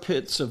tar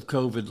pits of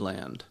COVID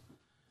land.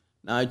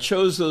 Now, I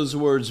chose those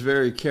words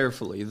very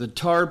carefully, the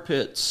tar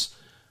pits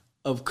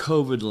of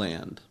COVID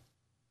land.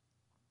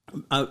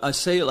 I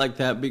say it like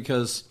that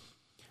because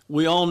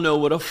we all know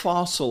what a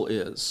fossil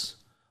is.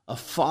 A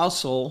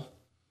fossil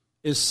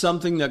is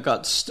something that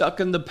got stuck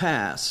in the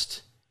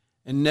past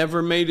and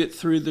never made it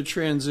through the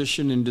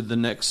transition into the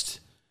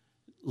next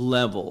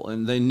level,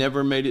 and they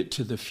never made it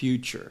to the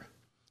future.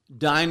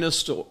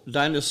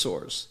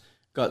 Dinosaurs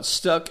got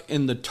stuck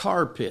in the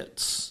tar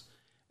pits,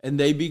 and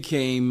they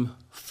became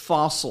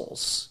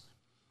fossils.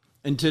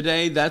 And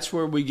today, that's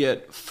where we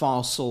get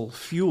fossil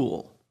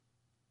fuel.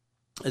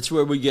 It's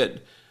where we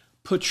get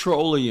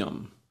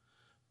petroleum.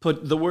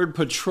 The word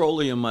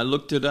petroleum, I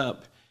looked it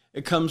up.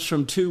 It comes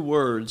from two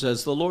words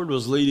as the Lord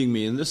was leading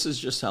me, and this is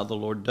just how the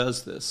Lord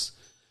does this.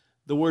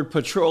 The word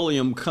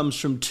petroleum comes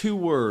from two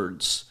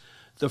words.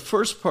 The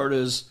first part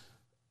is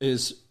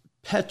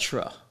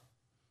Petra,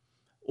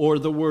 or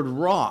the word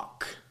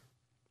rock.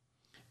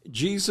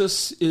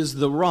 Jesus is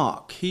the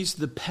rock. He's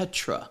the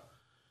Petra,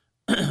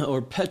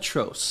 or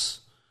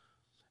Petros.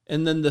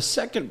 And then the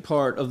second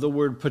part of the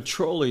word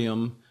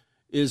petroleum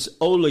is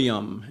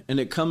oleum, and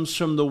it comes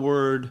from the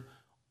word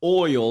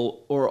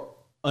oil or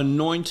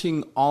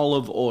anointing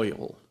olive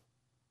oil.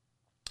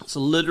 It's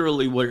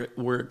literally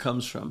where it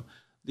comes from,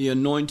 the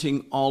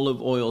anointing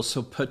olive oil.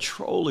 So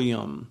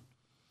petroleum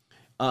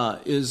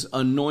is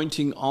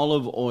anointing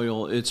olive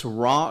oil. It's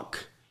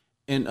rock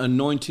and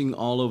anointing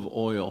olive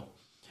oil.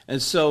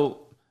 And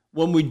so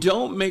when we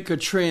don't make a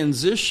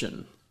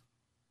transition,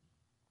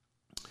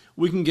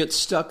 we can get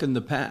stuck in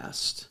the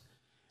past.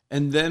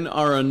 And then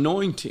our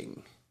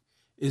anointing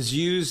is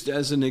used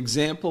as an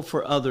example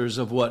for others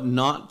of what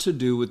not to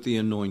do with the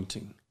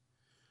anointing.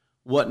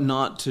 What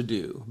not to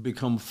do,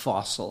 become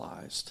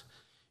fossilized.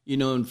 You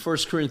know, in 1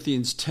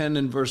 Corinthians 10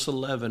 and verse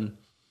 11,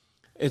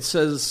 it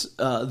says,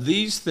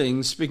 these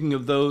things, speaking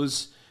of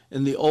those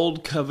in the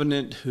old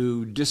covenant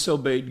who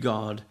disobeyed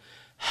God,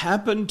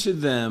 happened to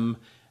them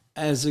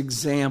as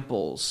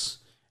examples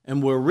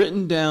and were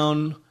written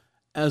down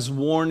as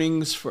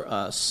warnings for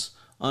us,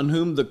 on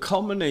whom the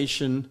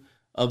culmination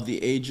of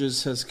the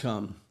ages has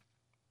come.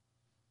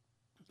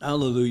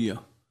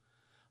 Hallelujah.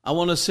 I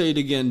want to say it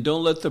again.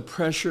 Don't let the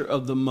pressure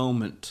of the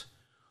moment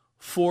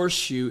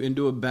force you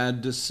into a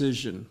bad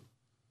decision.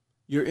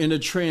 You're in a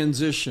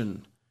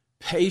transition.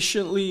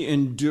 Patiently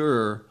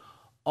endure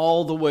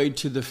all the way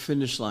to the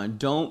finish line.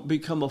 Don't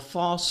become a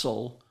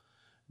fossil.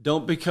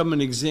 Don't become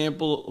an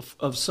example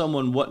of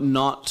someone what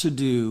not to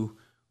do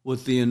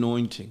with the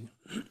anointing.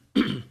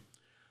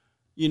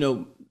 You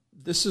know,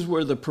 this is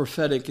where the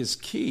prophetic is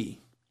key.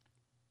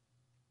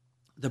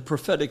 The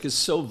prophetic is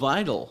so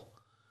vital.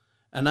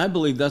 And I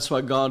believe that's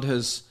why God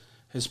has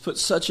has put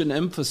such an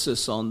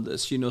emphasis on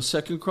this.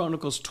 2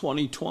 Chronicles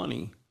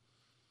 20:20.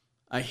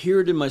 I hear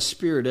it in my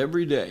spirit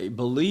every day.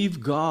 Believe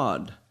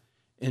God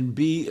and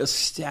be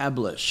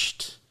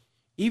established.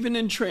 Even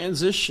in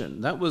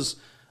transition, that was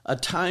a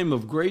time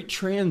of great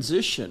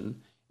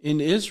transition in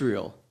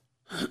Israel.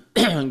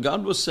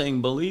 God was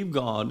saying, believe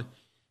God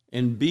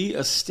and be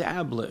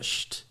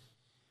established.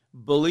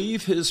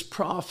 Believe his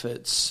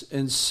prophets,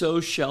 and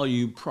so shall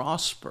you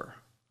prosper.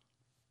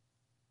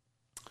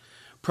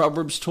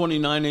 Proverbs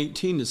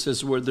 29:18, it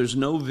says, where there's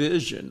no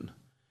vision,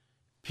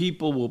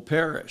 people will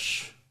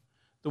perish.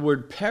 The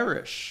word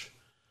perish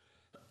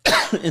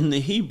in the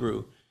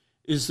Hebrew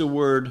is the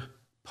word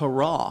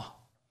parah,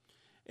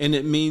 and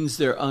it means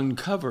they're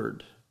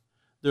uncovered,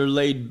 they're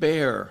laid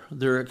bare,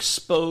 they're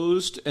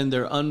exposed, and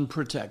they're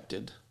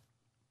unprotected.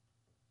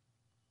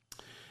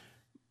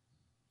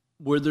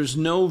 Where there's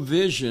no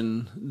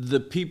vision, the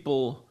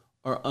people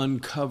are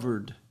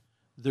uncovered,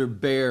 they're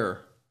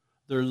bare,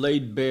 they're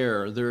laid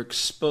bare, they're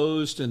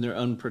exposed, and they're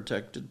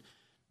unprotected.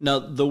 Now,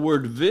 the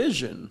word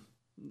vision,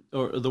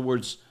 or the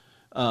words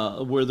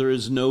where there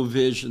is no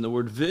vision, the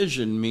word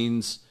vision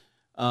means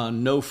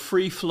no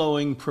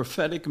free-flowing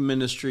prophetic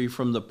ministry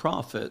from the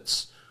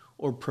prophets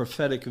or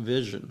prophetic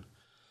vision.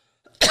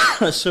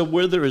 So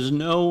where there is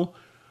no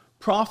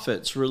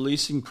prophets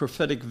releasing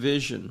prophetic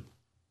vision,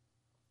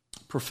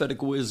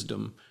 prophetic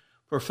wisdom,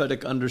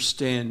 prophetic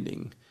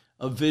understanding,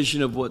 a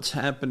vision of what's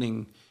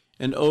happening,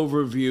 an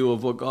overview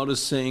of what God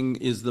is saying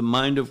is the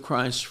mind of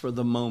Christ for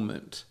the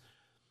moment.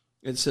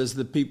 It says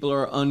the people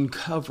are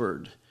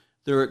uncovered,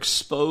 they're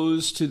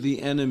exposed to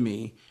the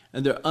enemy,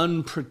 and they're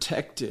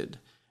unprotected.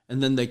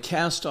 And then they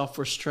cast off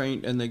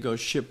restraint and they go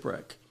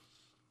shipwreck.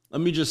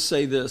 Let me just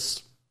say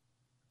this.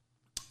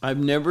 I've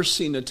never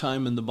seen a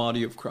time in the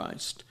body of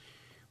Christ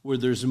where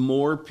there's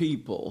more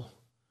people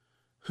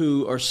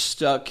who are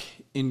stuck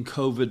in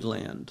COVID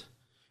land,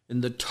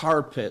 in the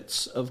tar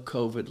pits of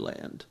COVID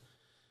land,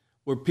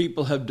 where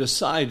people have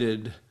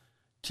decided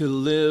to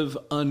live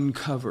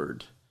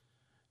uncovered,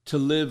 to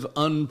live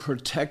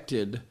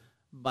unprotected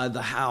by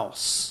the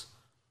house.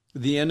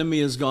 The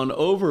enemy has gone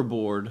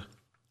overboard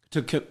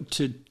to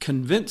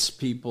convince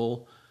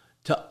people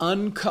to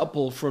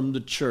uncouple from the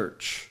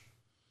church.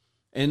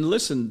 And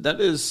listen, that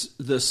is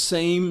the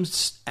same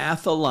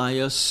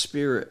Athaliah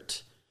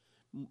spirit.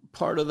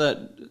 Part of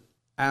that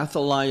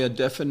Athaliah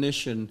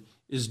definition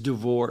is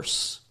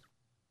divorce.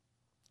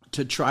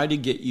 To try to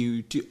get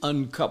you to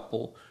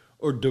uncouple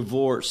or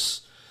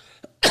divorce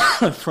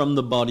from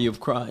the body of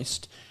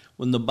Christ.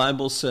 When the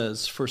Bible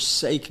says,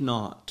 forsake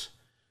not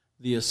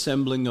the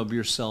assembling of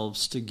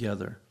yourselves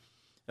together.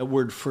 That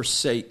word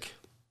forsake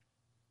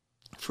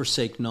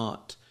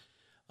not.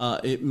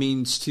 It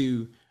means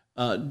to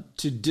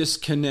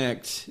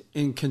disconnect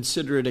and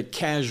consider it a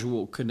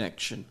casual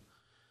connection.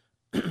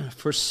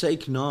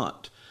 Forsake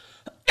not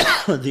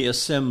the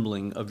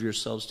assembling of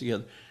yourselves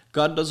together.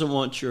 God doesn't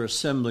want your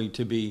assembly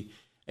to be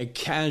a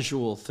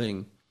casual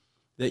thing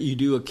that you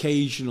do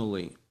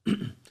occasionally.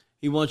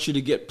 He wants you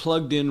to get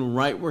plugged in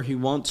right where he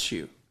wants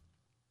you.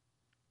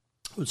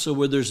 So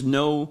where there's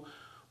no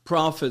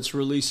prophets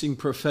releasing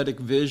prophetic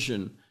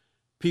vision,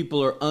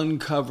 people are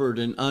uncovered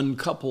and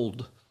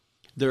uncoupled.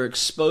 They're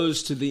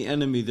exposed to the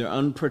enemy. They're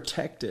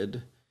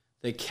unprotected.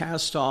 They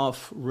cast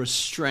off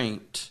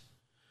restraint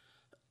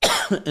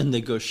and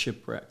they go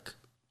shipwreck.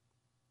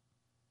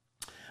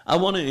 I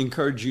want to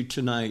encourage you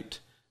tonight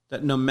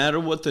that no matter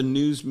what the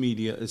news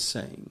media is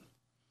saying,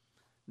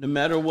 no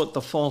matter what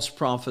the false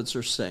prophets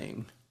are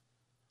saying,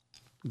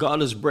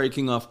 God is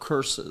breaking off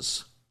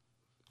curses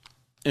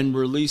and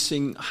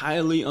releasing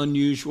highly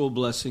unusual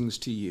blessings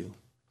to you.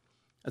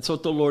 That's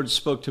what the Lord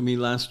spoke to me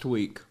last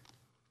week.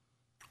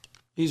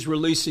 He's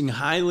releasing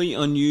highly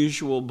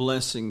unusual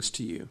blessings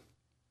to you.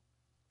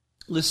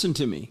 Listen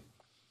to me.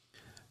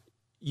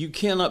 You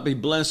cannot be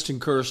blessed and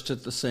cursed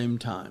at the same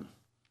time.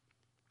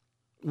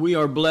 We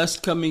are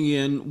blessed coming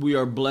in. We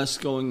are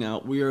blessed going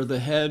out. We are the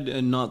head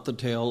and not the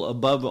tail,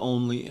 above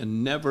only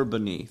and never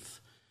beneath.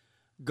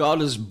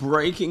 God is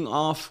breaking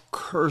off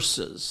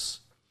curses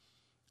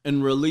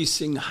and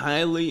releasing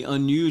highly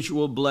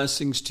unusual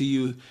blessings to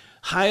you.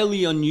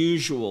 Highly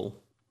unusual,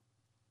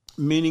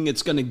 meaning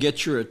it's going to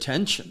get your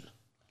attention.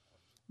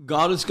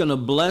 God is going to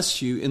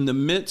bless you in the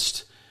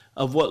midst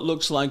of what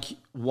looks like,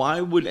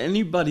 why would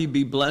anybody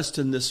be blessed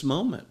in this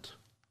moment?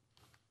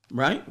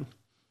 Right?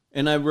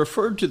 And I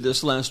referred to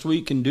this last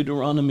week in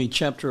Deuteronomy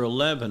chapter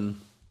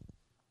 11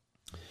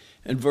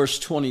 and verse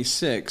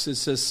 26. It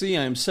says, see,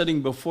 I am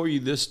setting before you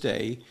this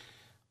day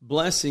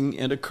blessing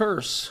and a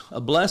curse.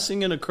 A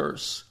blessing and a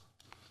curse.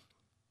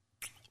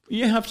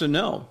 You have to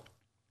know.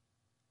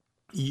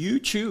 You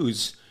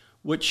choose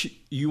which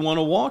you want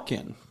to walk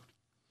in.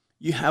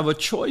 You have a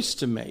choice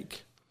to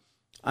make.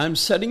 I'm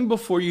setting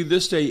before you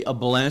this day a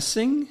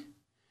blessing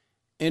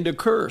and a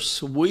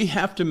curse. We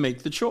have to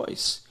make the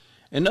choice.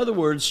 In other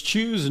words,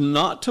 choose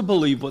not to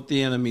believe what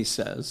the enemy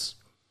says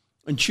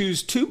and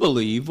choose to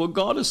believe what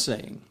God is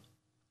saying.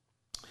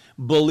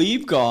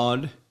 Believe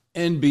God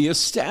and be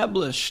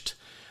established.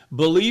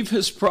 Believe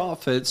his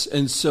prophets,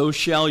 and so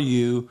shall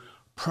you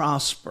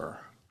prosper.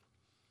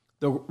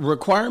 The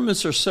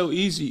requirements are so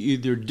easy: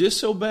 either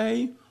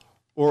disobey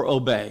or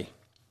obey.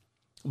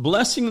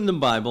 Blessing in the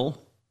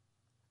Bible,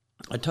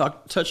 I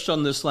touched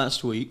on this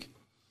last week.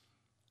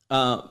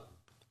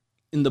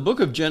 In the book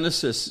of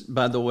Genesis,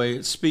 by the way,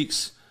 it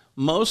speaks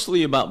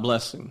mostly about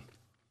blessing.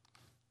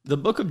 The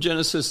book of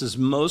Genesis is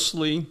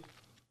mostly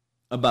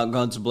about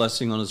God's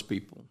blessing on his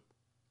people.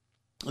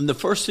 And the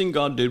first thing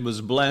God did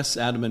was bless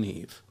Adam and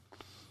Eve.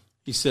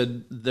 He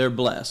said they're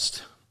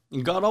blessed.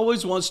 And God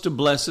always wants to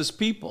bless his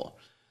people.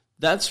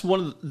 That's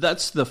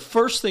the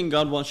first thing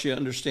God wants you to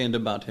understand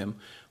about him.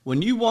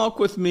 When you walk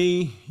with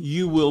me,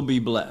 you will be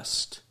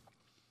blessed.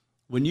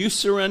 When you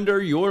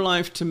surrender your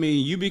life to me,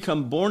 you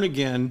become born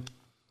again.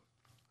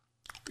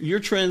 You're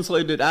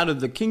translated out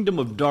of the kingdom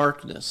of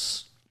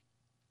darkness,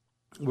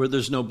 where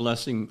there's no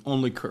blessing,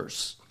 only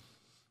curse,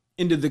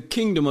 into the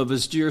kingdom of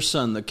his dear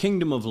Son, the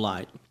kingdom of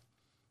light,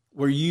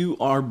 where you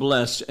are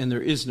blessed and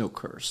there is no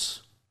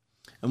curse.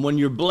 And when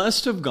you're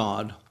blessed of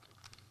God,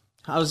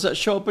 how does that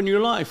show up in your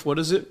life? What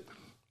does it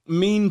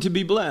mean to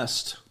be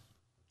blessed?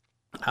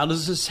 How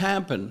does this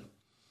happen?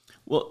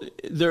 Well,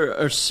 there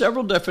are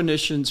several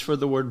definitions for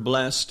the word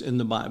blessed in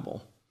the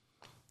Bible.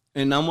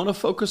 And I want to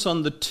focus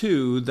on the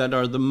two that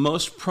are the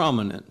most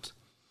prominent.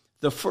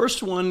 The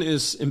first one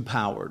is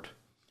empowered.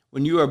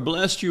 When you are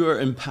blessed, you are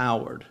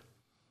empowered.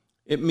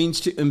 It means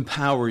to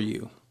empower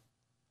you.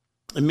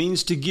 It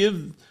means to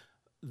give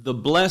the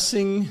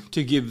blessing,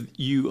 to give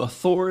you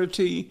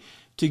authority,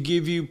 to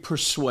give you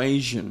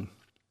persuasion.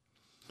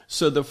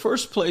 So the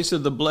first place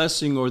of the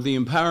blessing or the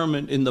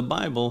empowerment in the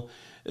Bible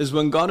is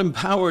when God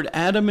empowered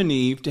Adam and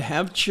Eve to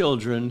have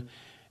children,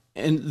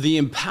 and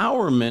the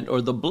empowerment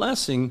or the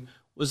blessing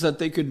was that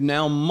they could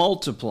now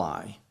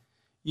multiply.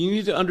 You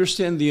need to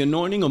understand the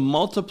anointing of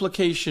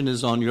multiplication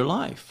is on your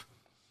life.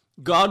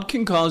 God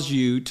can cause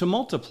you to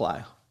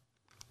multiply.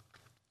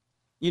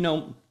 You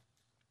know,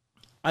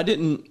 I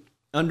didn't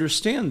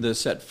understand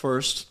this at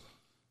first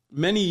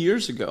many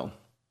years ago.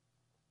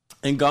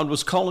 And God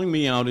was calling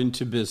me out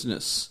into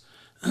business.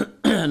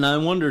 And I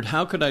wondered,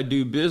 how could I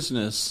do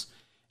business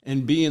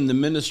and be in the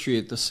ministry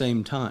at the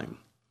same time?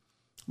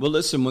 Well,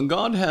 listen, when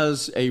God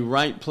has a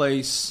right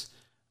place,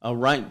 a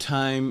right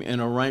time,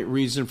 and a right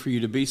reason for you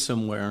to be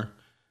somewhere,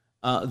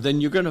 then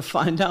you're going to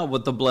find out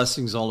what the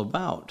blessing's all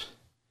about.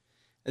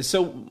 And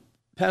so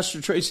Pastor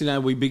Tracy and I,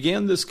 we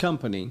began this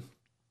company,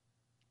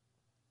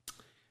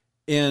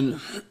 and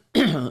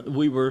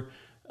we were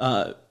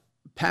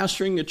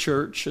pastoring a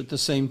church at the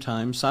same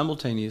time,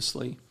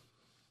 simultaneously.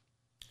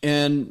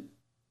 And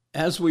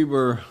as we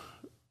were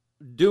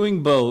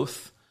doing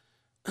both,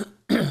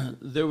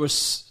 there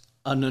was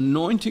an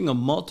anointing of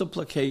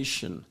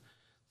multiplication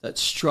that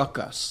struck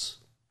us.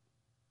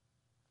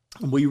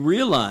 We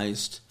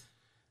realized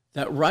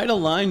that right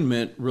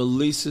alignment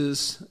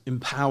releases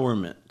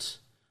empowerment.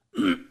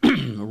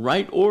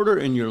 Right order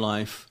in your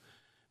life,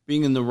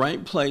 being in the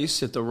right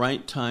place at the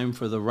right time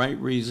for the right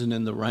reason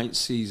in the right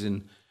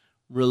season,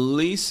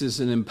 releases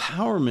an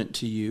empowerment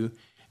to you,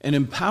 an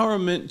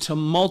empowerment to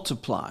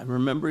multiply.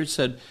 Remember, it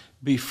said,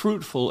 be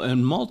fruitful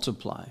and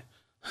multiply.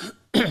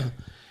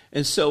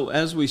 And so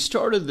as we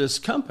started this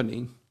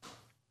company,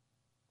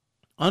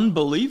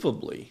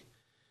 unbelievably,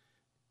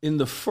 in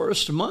the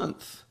first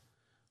month,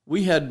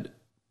 we had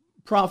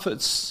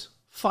profits,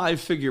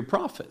 5-figure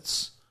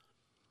profits.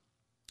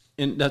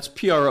 And that's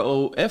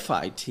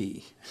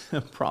Profit,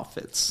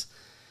 profits.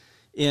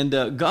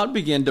 And God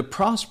began to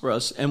prosper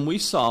us, and we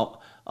saw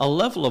a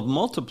level of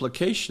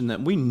multiplication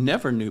that we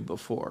never knew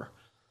before.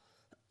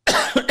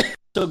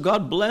 So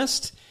God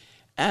blessed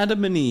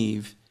Adam and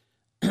Eve,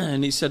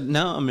 and he said,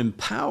 now I'm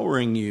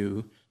empowering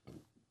you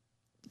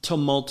to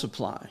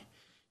multiply.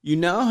 You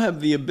now have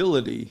the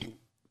ability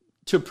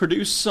to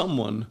produce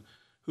someone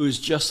who is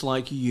just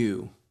like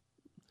you.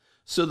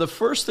 So the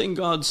first thing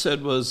God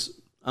said was,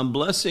 I'm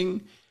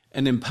blessing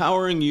and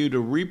empowering you to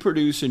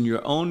reproduce in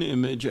your own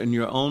image and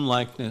your own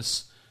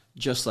likeness,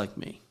 just like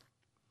me.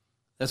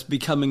 That's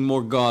becoming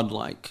more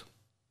godlike.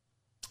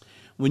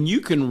 When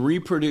you can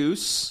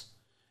reproduce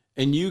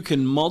and you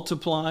can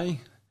multiply,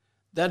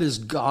 that is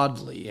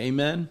godly.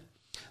 Amen.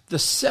 The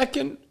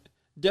second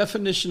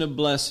definition of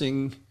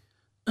blessing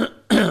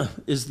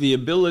is the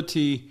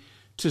ability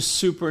to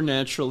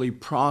supernaturally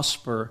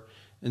prosper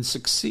and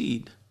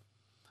succeed.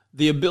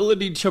 The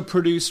ability to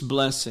produce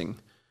blessing.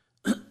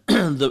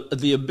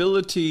 The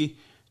ability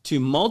to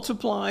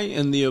multiply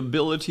and the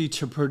ability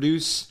to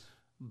produce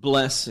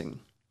blessing.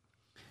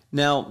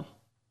 Now,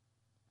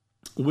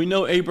 we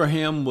know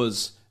Abraham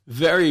was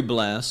very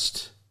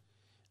blessed,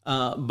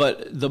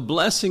 but the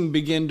blessing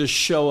began to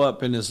show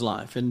up in his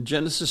life. In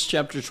Genesis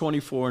chapter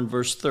 24 and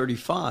verse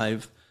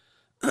 35,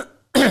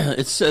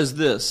 it says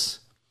this,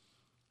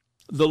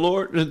 the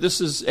Lord, this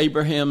is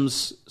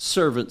Abraham's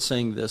servant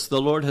saying this,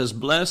 the Lord has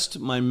blessed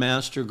my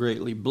master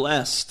greatly,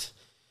 blessed,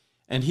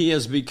 and he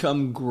has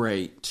become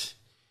great.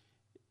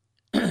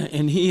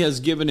 And he has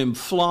given him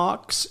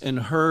flocks and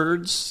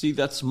herds. See,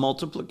 that's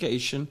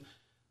multiplication.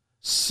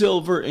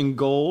 Silver and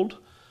gold.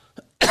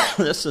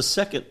 That's the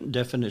second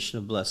definition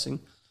of blessing.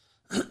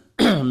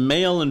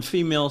 Male and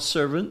female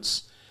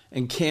servants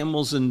and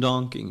camels and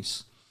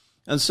donkeys.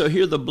 And so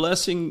here the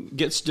blessing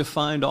gets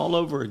defined all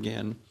over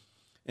again.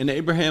 And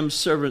Abraham's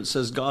servant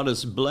says God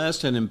has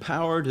blessed and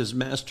empowered his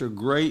master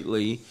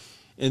greatly.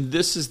 And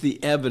this is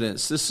the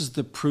evidence. This is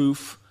the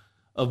proof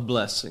of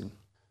blessing.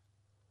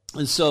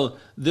 And so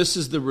this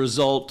is the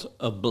result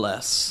of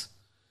bless.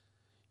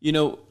 You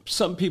know,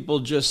 some people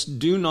just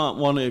do not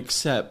want to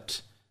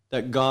accept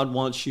that God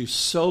wants you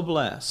so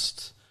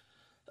blessed.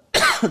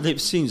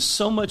 They've seen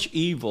so much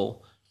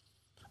evil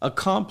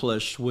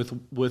accomplished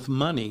with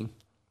money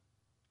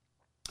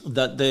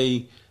that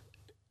they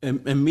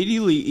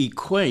immediately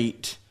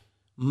equate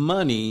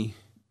money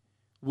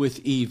with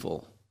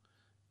evil.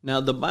 Now,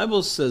 the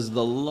Bible says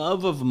the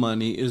love of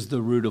money is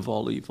the root of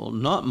all evil,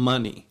 not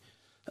money.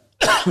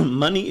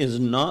 Money is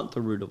not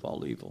the root of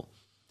all evil.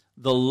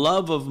 The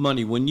love of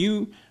money, when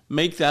you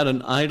make that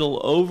an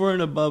idol over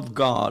and above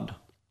God,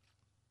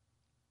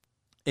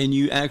 and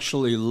you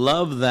actually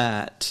love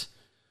that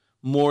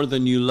more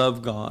than you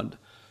love God,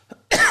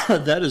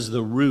 that is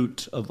the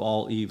root of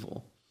all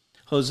evil.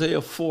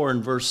 Hosea 4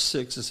 and verse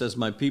 6, it says,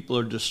 "My people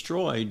are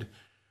destroyed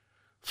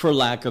for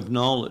lack of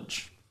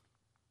knowledge."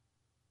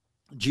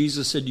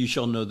 Jesus said, "You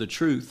shall know the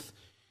truth,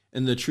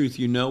 and the truth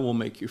you know will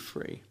make you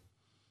free."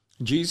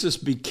 Jesus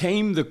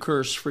became the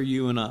curse for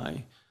you and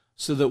I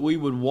so that we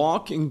would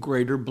walk in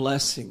greater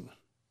blessing.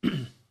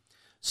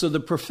 So the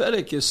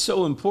prophetic is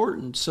so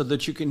important so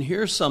that you can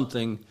hear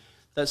something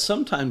that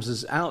sometimes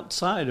is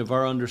outside of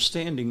our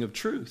understanding of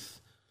truth.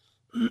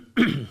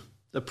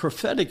 The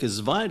prophetic is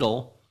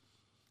vital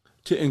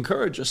to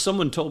encourage us.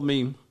 Someone told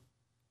me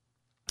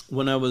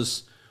when I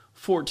was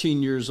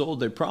 14 years old,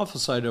 they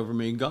prophesied over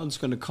me, God's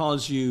going to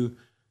cause you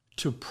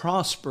to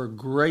prosper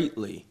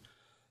greatly.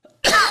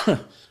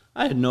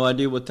 I had no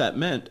idea what that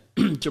meant.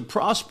 To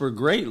prosper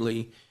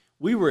greatly,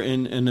 we were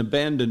in an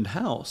abandoned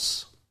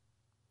house.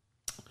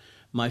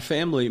 My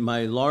family,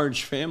 my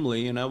large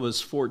family, and I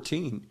was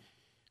 14.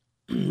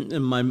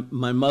 And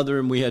my mother,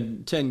 and we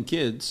had 10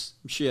 kids.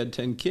 She had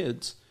 10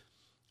 kids.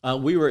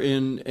 We were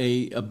in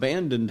a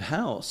abandoned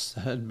house,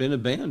 had been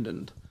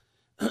abandoned.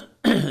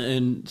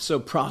 And so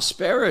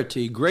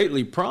prosperity,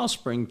 greatly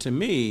prospering to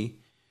me,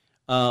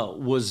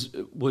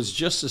 was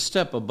just a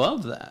step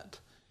above that.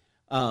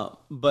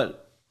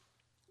 But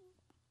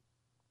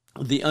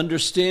the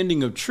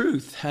understanding of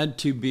truth had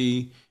to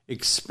be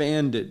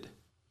expanded.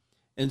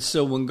 And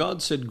so when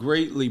God said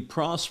greatly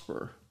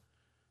prosper,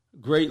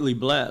 greatly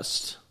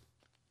blessed,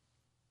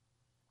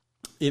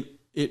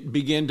 it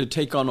began to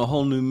take on a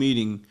whole new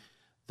meaning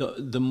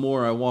the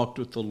more I walked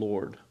with the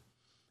Lord.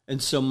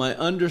 And so my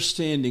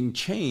understanding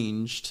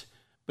changed,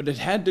 but it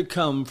had to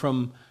come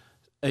from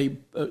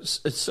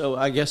so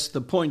I guess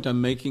the point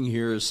I'm making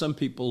here is some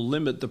people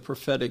limit the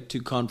prophetic to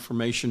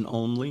confirmation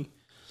only.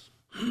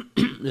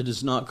 It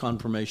is not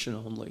confirmation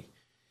only.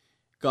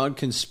 God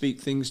can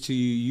speak things to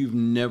you you've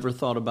never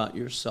thought about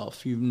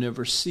yourself. You've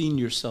never seen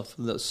yourself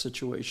in those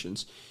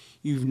situations.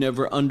 You've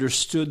never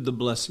understood the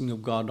blessing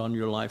of God on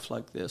your life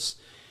like this.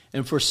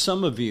 And for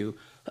some of you,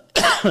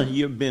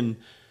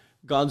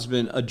 God's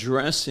been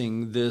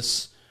addressing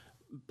this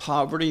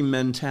poverty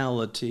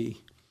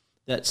mentality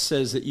that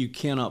says that you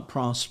cannot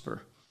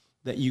prosper,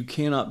 that you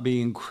cannot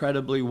be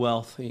incredibly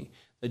wealthy,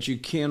 that you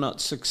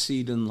cannot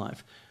succeed in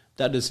life.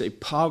 That is a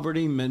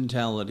poverty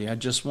mentality. I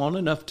just want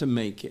enough to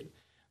make it.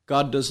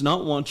 God does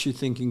not want you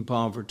thinking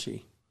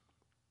poverty.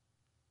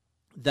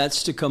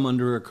 That's to come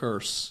under a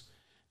curse.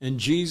 And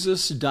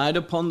Jesus died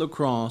upon the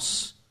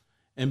cross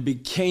and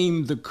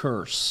became the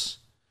curse.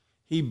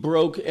 He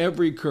broke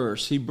every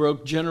curse. He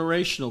broke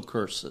generational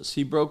curses.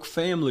 He broke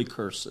family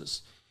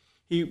curses.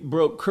 He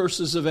broke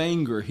curses of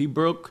anger. He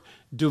broke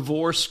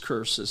divorce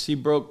curses. He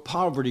broke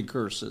poverty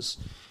curses.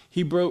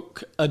 He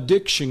broke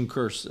addiction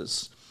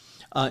curses,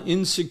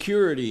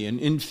 insecurity and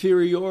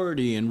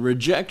inferiority and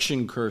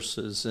rejection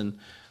curses. And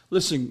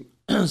listen,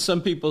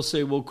 some people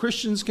say, well,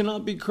 Christians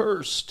cannot be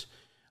cursed.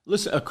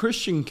 Listen, a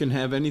Christian can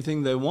have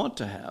anything they want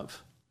to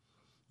have.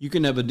 You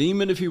can have a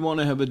demon if you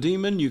want to have a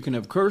demon. You can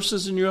have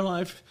curses in your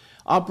life,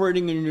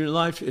 operating in your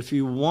life if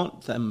you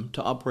want them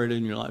to operate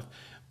in your life.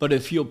 But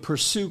if you'll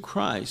pursue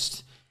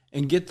Christ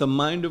and get the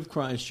mind of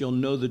Christ, you'll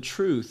know the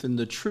truth, and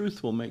the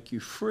truth will make you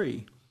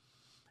free.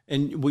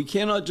 And we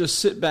cannot just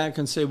sit back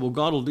and say, well,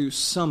 God will do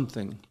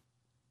something.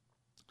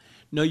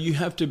 No, you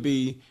have to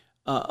be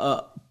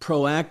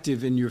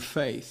proactive in your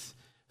faith.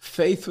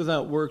 Faith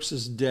without works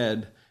is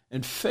dead,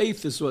 and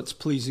faith is what's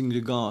pleasing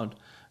to God.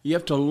 You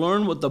have to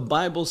learn what the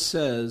Bible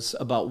says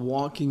about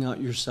walking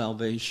out your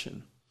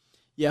salvation.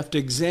 You have to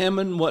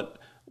examine what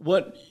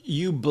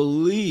you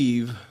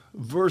believe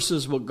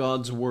versus what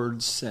God's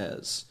word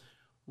says.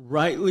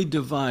 Rightly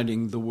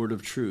dividing the word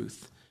of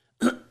truth.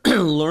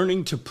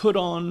 Learning to put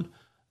on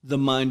the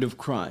mind of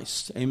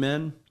Christ.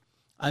 Amen?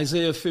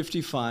 Isaiah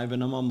 55,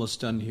 and I'm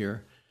almost done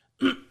here.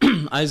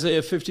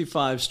 Isaiah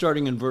 55,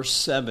 starting in verse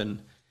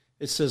 7,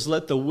 it says,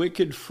 let the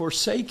wicked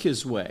forsake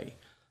his way.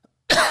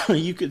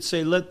 You could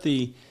say, let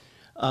the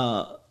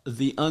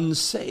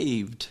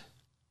unsaved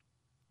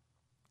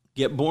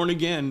get born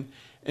again,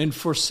 and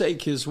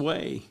forsake his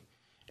way,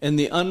 and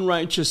the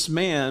unrighteous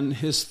man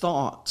his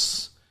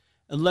thoughts,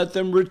 and let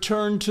them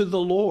return to the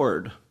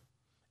Lord,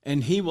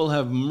 and he will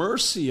have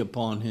mercy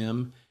upon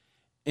him,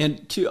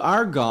 and to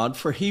our God,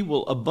 for he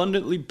will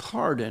abundantly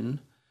pardon.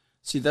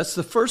 See, that's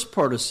the first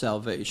part of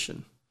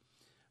salvation.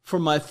 For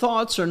my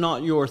thoughts are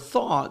not your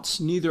thoughts,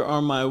 neither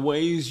are my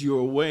ways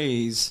your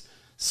ways,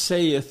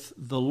 saith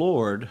the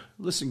Lord.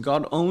 Listen,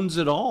 God owns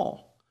it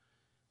all.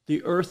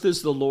 The earth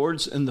is the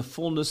Lord's and the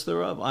fullness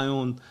thereof. I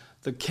own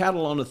the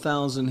cattle on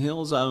 1,000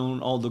 hills. I own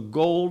all the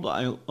gold.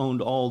 I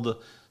own all the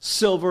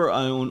silver.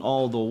 I own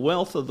all the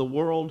wealth of the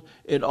world.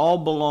 It all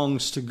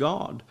belongs to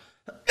God.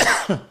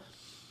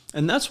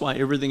 And that's why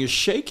everything is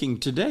shaking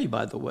today,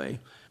 by the way,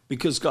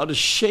 because God is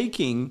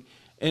shaking.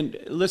 And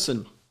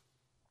listen,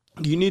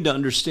 you need to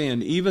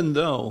understand, even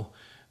though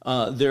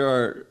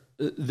there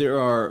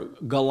are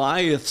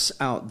Goliaths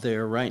out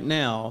there right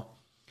now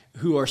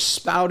who are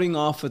spouting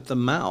off at the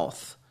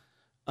mouth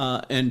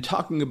and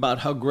talking about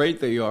how great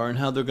they are and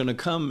how they're going to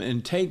come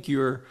and take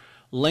your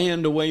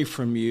land away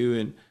from you.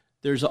 And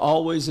there's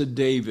always a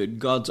David.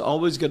 God's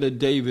always got a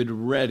David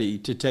ready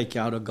to take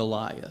out a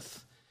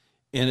Goliath.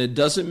 And it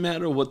doesn't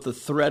matter what the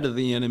threat of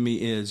the enemy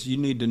is. You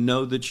need to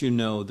know that you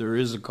know there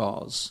is a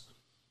cause.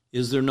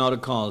 Is there not a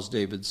cause,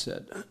 David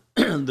said.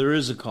 There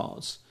is a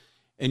cause.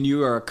 And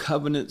you are a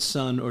covenant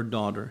son or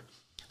daughter.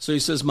 So he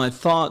says, my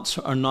thoughts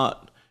are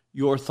not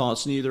your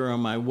thoughts, neither are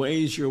my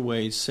ways your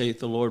ways, saith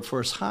the Lord.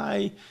 For as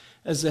high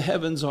as the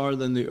heavens are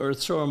than the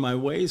earth, so are my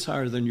ways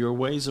higher than your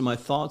ways, and my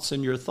thoughts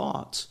than your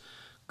thoughts.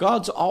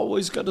 God's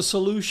always got a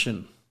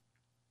solution,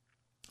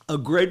 a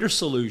greater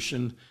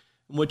solution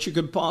than what you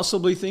could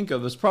possibly think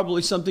of. It's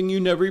probably something you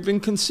never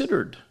even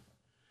considered.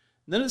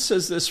 And then it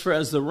says this, for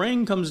as the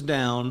rain comes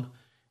down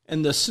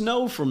and the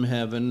snow from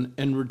heaven,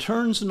 and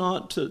returns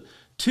not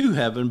to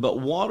heaven, but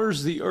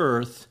waters the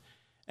earth,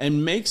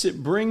 and makes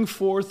it bring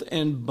forth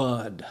and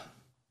bud.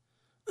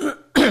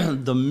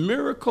 The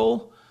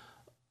miracle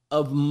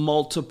of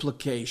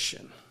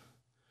multiplication,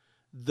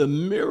 the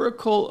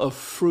miracle of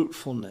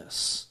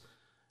fruitfulness.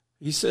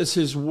 He says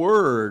his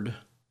word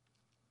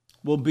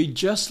will be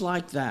just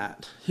like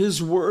that.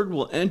 His word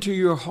will enter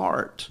your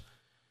heart,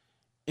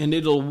 and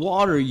it'll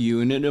water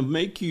you, and it'll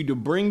make you to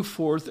bring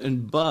forth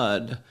and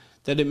bud,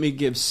 that it may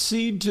give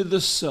seed to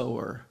the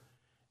sower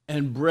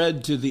and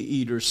bread to the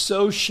eater.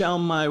 So shall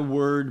my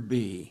word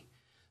be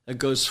that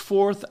goes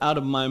forth out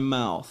of my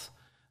mouth.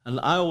 And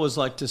I always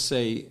like to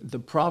say, the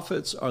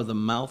prophets are the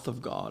mouth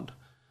of God.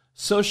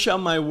 So shall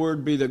my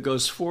word be that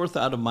goes forth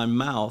out of my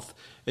mouth.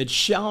 It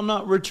shall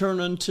not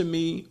return unto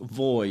me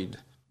void.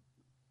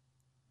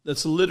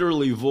 That's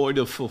literally void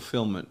of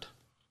fulfillment.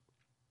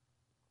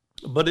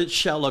 But it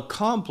shall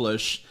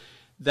accomplish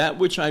that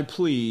which I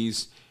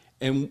please,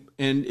 and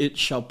it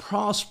shall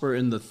prosper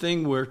in the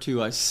thing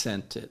whereto I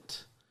sent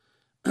it.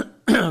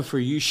 For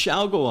you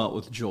shall go out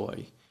with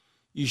joy.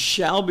 You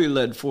shall be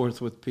led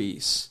forth with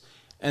peace.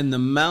 And the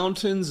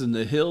mountains and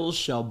the hills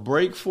shall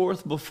break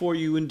forth before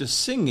you into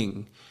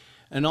singing,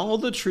 and all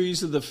the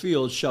trees of the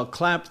field shall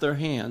clap their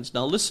hands.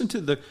 Now listen to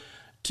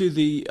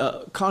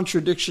the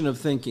contradiction of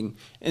thinking.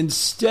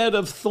 Instead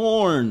of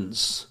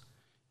thorns,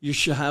 you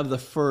shall have the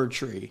fir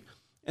tree.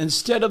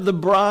 Instead of the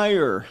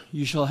briar,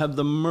 you shall have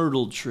the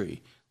myrtle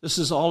tree. This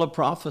is all a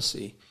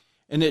prophecy.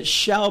 And it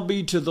shall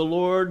be to the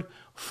Lord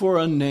for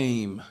a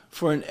name,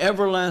 for an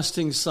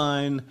everlasting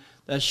sign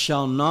that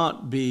shall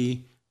not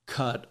be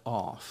cut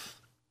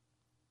off.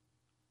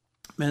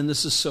 Man,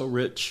 this is so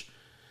rich.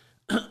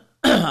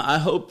 I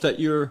hope that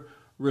you're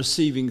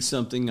receiving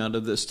something out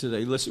of this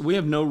today. Listen, we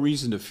have no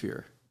reason to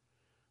fear.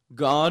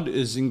 God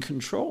is in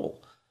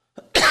control.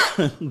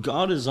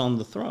 God is on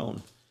the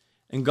throne.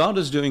 And God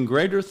is doing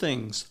greater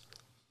things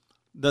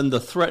than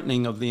the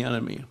threatening of the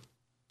enemy.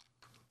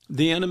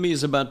 The enemy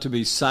is about to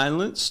be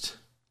silenced.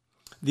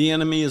 The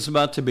enemy is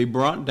about to be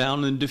brought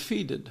down and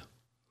defeated.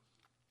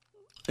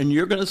 And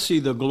you're going to see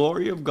the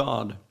glory of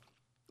God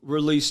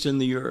released in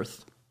the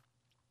earth.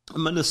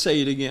 I'm going to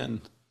say it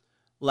again.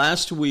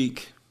 Last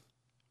week,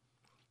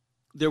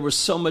 there was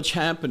so much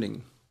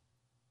happening.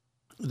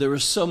 There were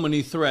so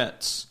many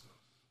threats.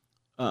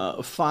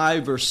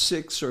 5 or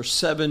 6 or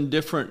 7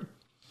 different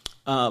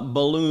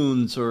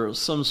balloons or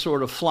some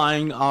sort of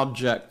flying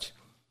object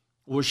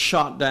was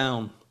shot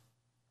down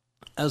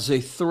as a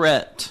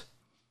threat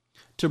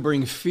to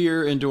bring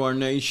fear into our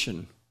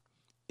nation.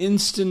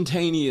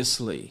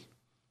 Instantaneously,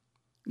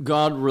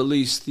 God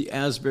released the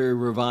Asbury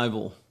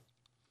revival,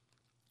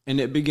 and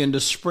it began to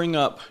spring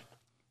up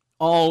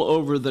all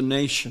over the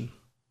nation.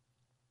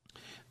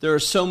 There are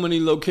so many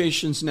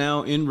locations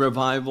now in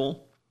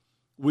revival.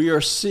 We are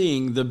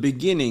seeing the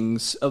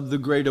beginnings of the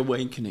Great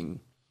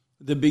Awakening,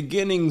 the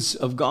beginnings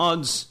of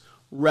God's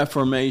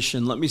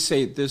Reformation. Let me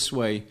say it this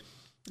way,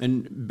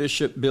 and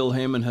Bishop Bill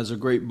Hammond has a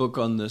great book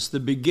on this, the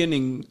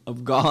beginning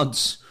of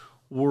God's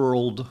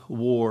World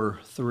War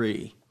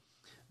III.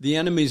 The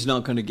enemy's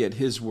not going to get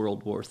his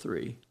World War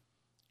III.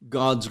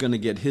 God's going to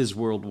get his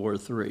World War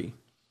III.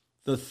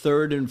 The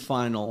third and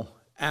final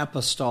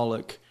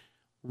apostolic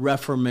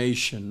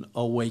reformation,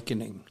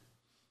 awakening.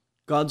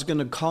 God's going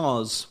to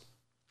cause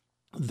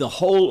the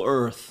whole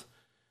earth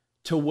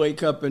to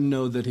wake up and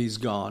know that he's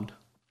God,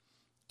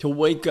 to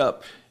wake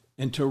up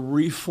and to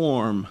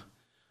reform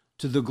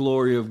to the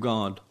glory of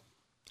God,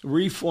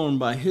 reform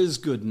by his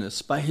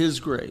goodness, by his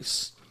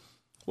grace.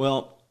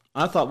 Well,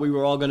 I thought we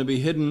were all going to be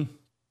hidden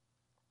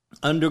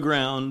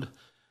underground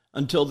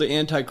until the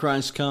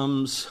Antichrist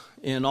comes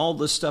and all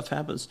this stuff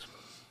happens.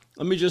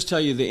 Let me just tell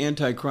you, the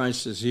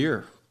Antichrist is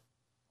here.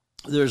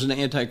 There's an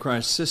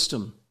Antichrist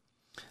system.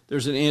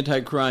 There's an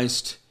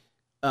Antichrist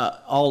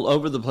all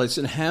over the place.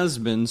 It has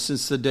been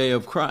since the day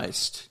of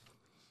Christ.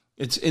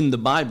 It's in the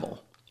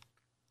Bible.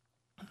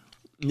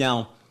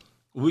 Now,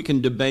 we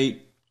can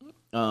debate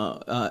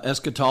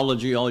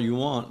eschatology all you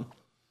want,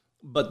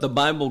 but the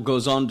Bible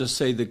goes on to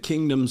say the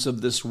kingdoms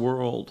of this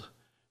world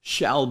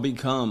shall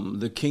become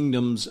the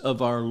kingdoms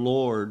of our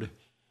Lord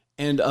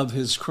and of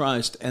his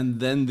Christ, and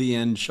then the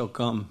end shall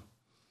come.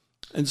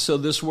 And so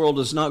this world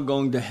is not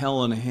going to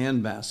hell in a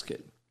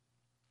handbasket.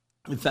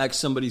 In fact,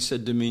 somebody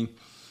said to me,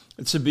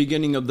 it's the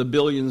beginning of the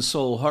billion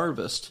soul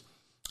harvest.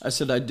 I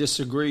said, I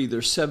disagree.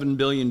 There's 7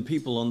 billion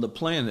people on the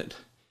planet.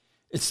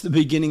 It's the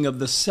beginning of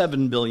the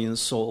 7 billion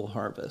soul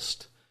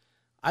harvest.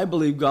 I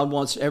believe God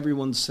wants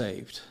everyone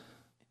saved.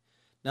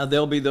 Now,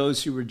 there'll be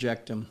those who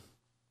reject him.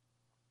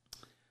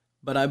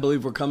 But I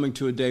believe we're coming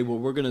to a day where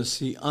we're going to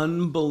see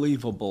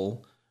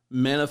unbelievable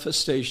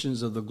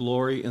manifestations of the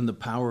glory and the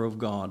power of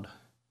God.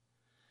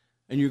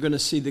 And you're going to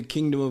see the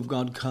kingdom of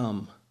God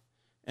come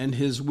and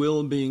his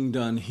will being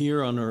done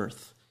here on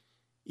earth,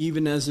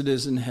 even as it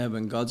is in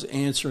heaven. God's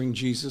answering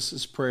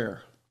Jesus'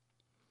 prayer.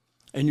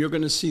 And you're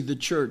going to see the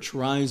church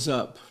rise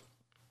up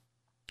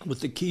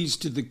with the keys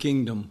to the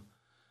kingdom,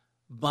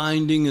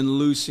 binding and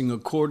loosing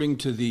according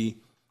to the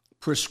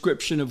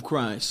prescription of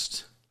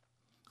Christ.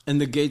 And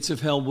the gates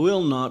of hell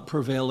will not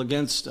prevail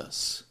against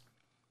us.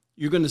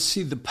 You're going to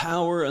see the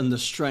power and the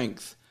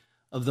strength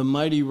of the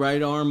mighty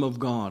right arm of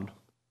God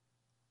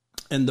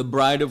and the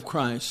bride of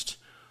Christ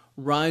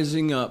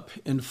rising up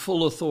in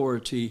full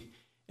authority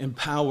and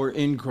power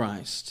in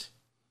Christ.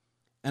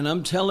 And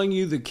I'm telling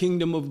you, the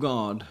kingdom of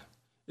God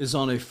is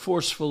on a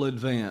forceful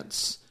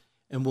advance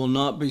and will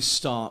not be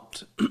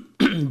stopped.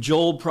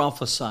 Joel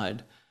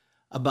prophesied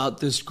about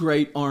this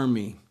great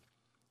army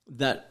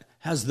that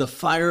has the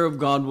fire of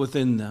God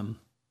within them.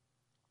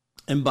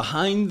 And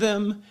behind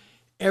them,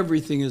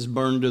 everything is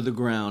burned to the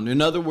ground.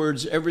 In other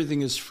words,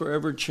 everything is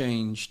forever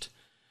changed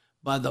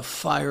by the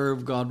fire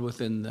of God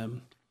within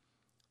them.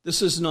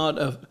 This is not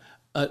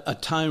a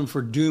time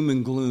for doom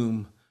and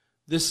gloom.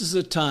 This is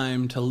a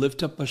time to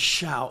lift up a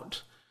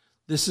shout.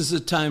 This is a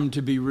time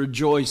to be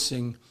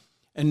rejoicing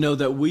and know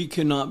that we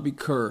cannot be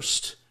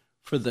cursed,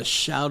 for the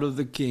shout of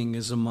the King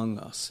is among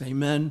us.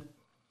 Amen.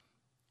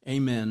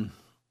 Amen.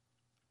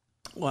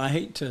 Well, I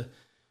hate to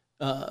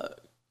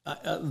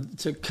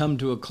come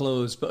to a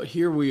close, but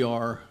here we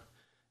are.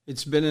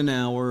 It's been an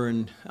hour,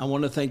 and I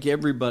want to thank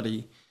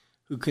everybody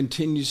who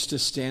continues to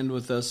stand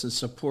with us and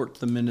support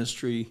the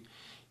ministry.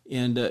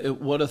 And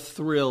what a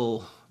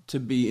thrill to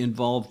be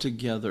involved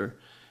together.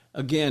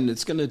 Again,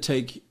 it's going to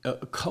take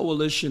a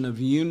coalition of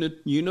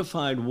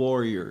unified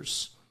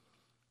warriors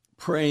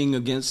praying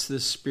against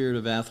this spirit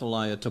of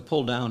Athaliah to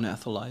pull down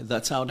Athaliah.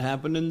 That's how it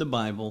happened in the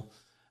Bible,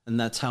 and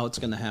that's how it's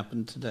going to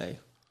happen today.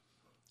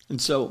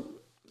 And so,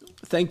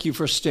 thank you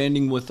for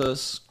standing with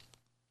us.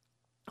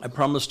 I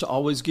promise to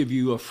always give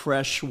you a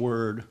fresh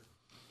word,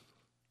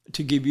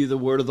 to give you the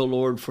word of the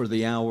Lord for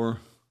the hour.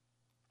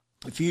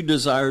 If you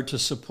desire to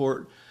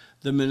support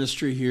the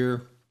ministry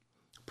here,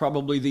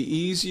 probably the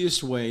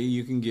easiest way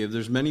you can give,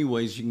 there's many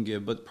ways you can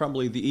give, but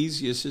probably the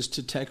easiest is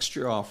to text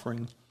your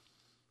offering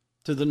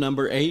to the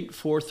number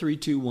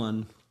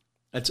 84321.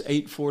 That's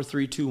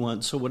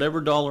 84321. So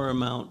whatever dollar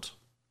amount,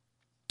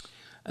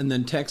 and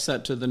then text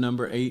that to the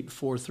number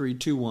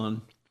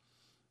 84321.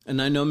 And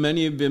I know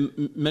many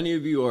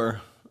of you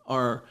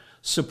are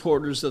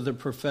supporters of the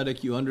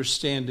prophetic. You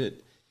understand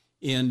it,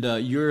 and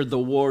you're the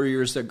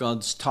warriors that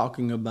God's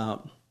talking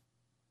about.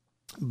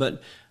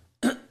 But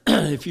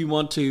if you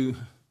want to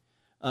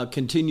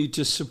continue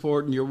to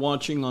support and you're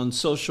watching on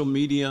social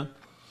media,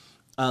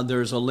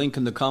 there's a link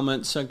in the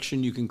comment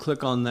section. You can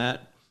click on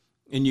that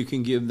and you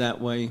can give that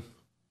way.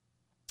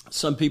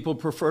 Some people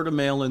prefer to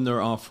mail in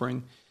their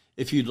offering.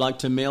 If you'd like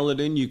to mail it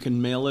in, you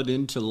can mail it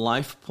in to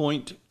Life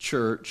Point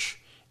Church,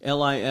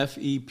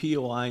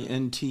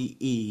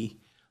 LifePointe,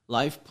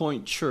 Life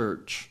Point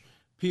Church,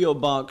 P.O.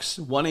 Box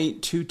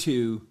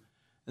 1822,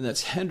 and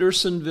that's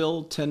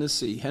Hendersonville,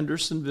 Tennessee,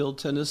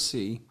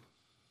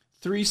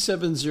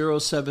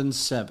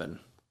 37077.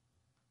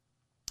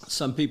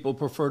 Some people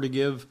prefer to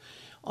give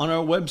on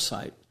our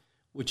website,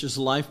 which is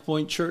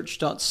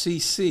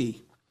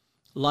lifepointchurch.cc.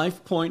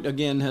 LifePoint,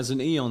 again, has an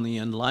E on the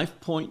end,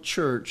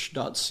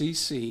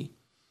 lifepointchurch.cc.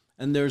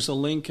 And there's a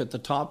link at the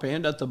top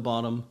and at the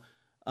bottom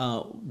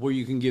where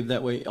you can give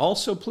that way.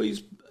 Also,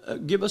 please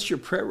give us your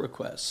prayer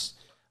requests.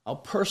 I'll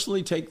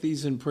personally take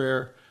these in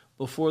prayer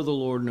before the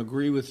Lord and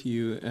agree with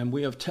you. And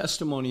we have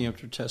testimony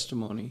after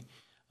testimony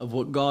of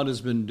what God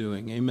has been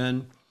doing.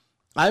 Amen.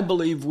 I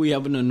believe we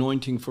have an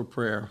anointing for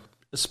prayer,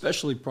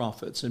 especially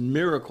prophets, and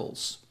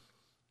miracles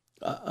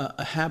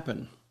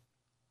happen,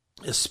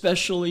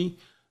 especially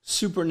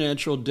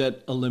supernatural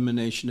debt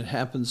elimination. It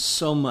happens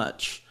so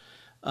much.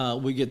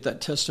 We get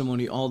that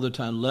testimony all the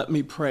time. Let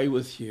me pray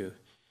with you.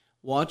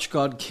 Watch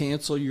God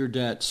cancel your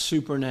debt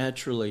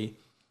supernaturally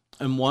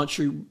and watch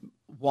you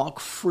walk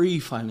free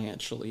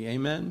financially.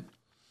 Amen.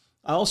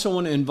 I also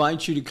want to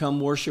invite you to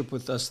come worship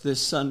with us this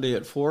Sunday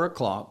at 4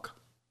 o'clock,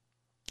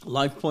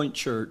 Life Point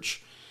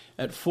Church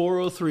at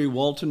 403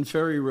 Walton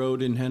Ferry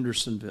Road in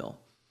Hendersonville.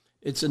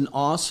 It's an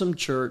awesome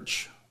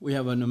church. We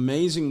have an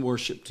amazing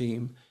worship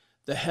team.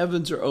 The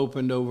heavens are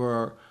opened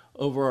over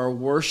our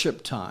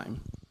worship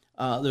time.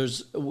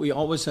 We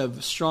always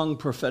have strong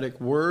prophetic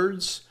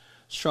words,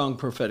 strong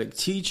prophetic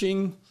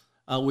teaching.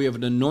 We have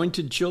an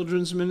anointed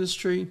children's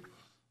ministry.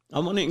 I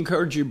want to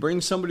encourage you,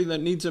 bring somebody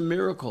that needs a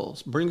miracle.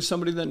 Bring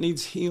somebody that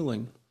needs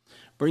healing.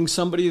 Bring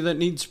somebody that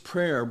needs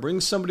prayer. Bring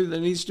somebody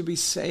that needs to be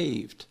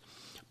saved.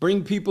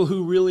 Bring people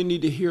who really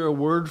need to hear a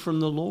word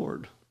from the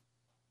Lord.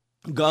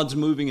 God's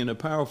moving in a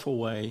powerful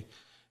way.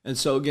 And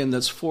so again,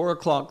 that's 4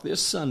 o'clock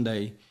this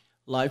Sunday,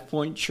 Life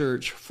Point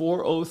Church,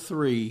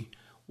 403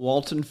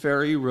 Walton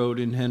Ferry Road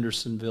in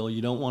Hendersonville.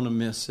 You don't want to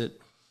miss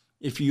it.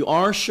 If you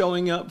are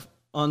showing up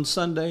on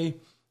Sunday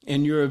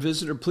and you're a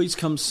visitor, please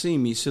come see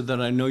me so that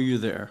I know you're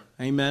there.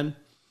 Amen.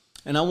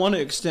 And I want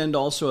to extend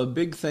also a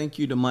big thank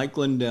you to Mike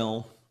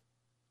Lindell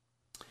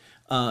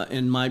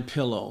and My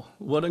Pillow.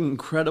 What an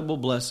incredible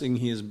blessing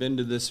he has been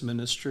to this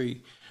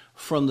ministry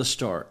from the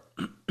start.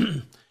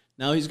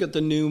 Now he's got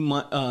the new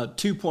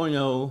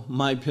 2.0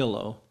 My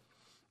Pillow,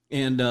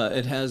 and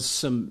it has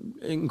some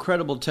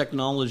incredible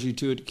technology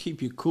to it to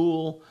keep you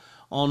cool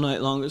all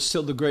night long. It's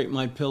still the great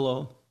My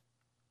Pillow,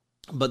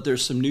 but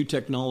there's some new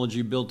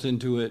technology built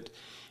into it.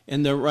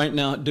 And they're right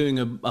now doing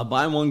a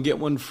buy one, get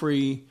one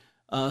free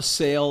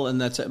sale, and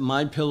that's at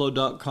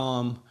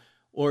mypillow.com.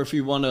 Or if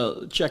you want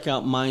to check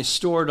out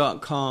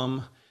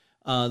mystore.com,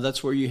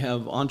 that's where you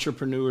have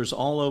entrepreneurs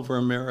all over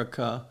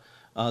America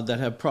that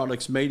have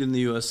products made in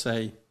the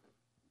USA.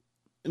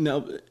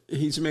 Now,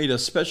 he's made a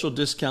special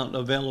discount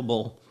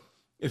available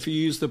if you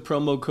use the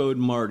promo code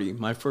Marty,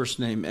 my first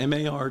name,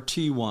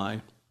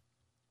 M-A-R-T-Y.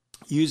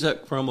 Use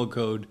that promo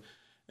code,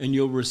 and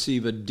you'll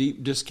receive a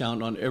deep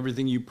discount on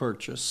everything you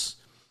purchase.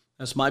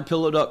 That's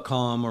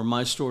mypillow.com or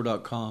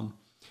mystore.com.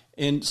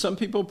 And some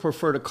people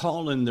prefer to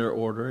call in their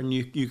order, and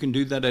you can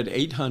do that at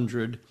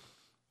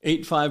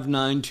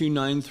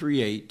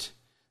 800-859-2938.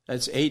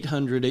 That's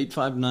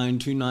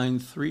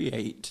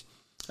 800-859-2938.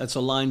 That's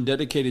a line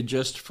dedicated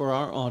just for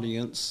our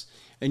audience.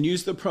 And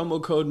use the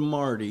promo code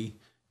Marty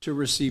to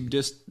receive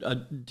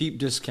deep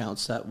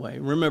discounts that way.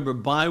 Remember,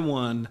 buy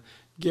one,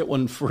 get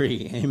one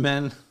free.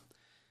 Amen.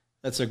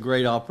 That's a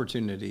great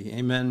opportunity.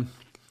 Amen.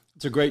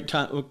 It's a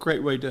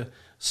great way to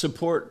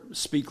support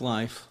Speak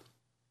Life,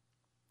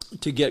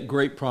 to get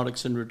great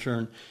products in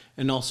return,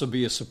 and also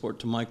be a support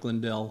to Mike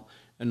Lindell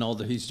and all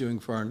that he's doing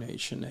for our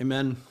nation.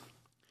 Amen.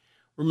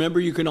 Remember,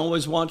 you can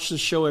always watch the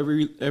show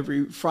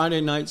every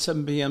Friday night,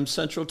 7 p.m.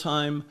 Central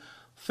Time,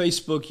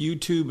 Facebook,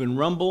 YouTube, and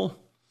Rumble.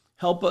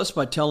 Help us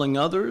by telling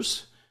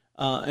others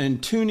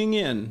and tuning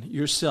in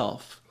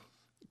yourself.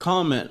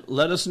 Comment.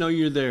 Let us know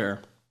you're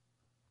there.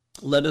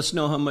 Let us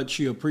know how much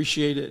you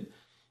appreciate it.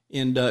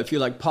 And if you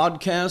like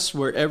podcasts,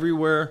 we're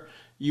everywhere.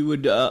 You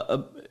would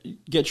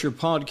get your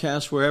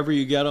podcasts wherever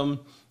you get them,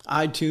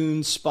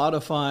 iTunes,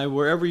 Spotify,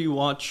 wherever you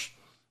watch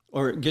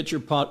or get your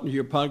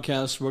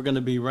podcasts. We're going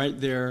to be right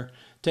there.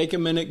 Take a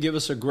minute, give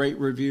us a great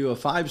review, a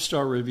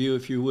 5-star review,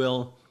 if you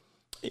will.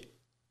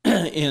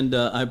 And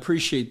I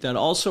appreciate that.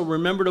 Also,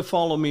 remember to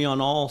follow me on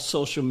all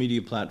social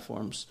media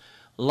platforms.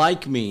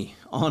 Like me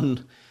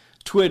on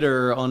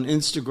Twitter, on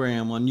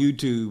Instagram, on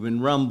YouTube,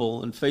 and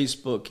Rumble, and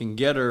Facebook, and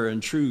Getter,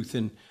 and Truth,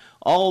 and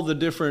all the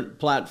different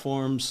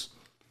platforms.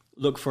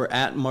 Look for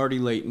 @Marty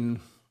Layton.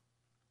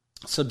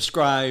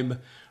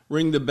 Subscribe,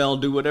 ring the bell,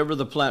 do whatever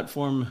the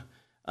platform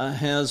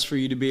has for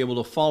you to be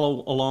able to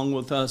follow along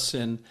with us,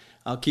 and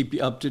I'll keep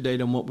you up to date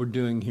on what we're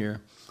doing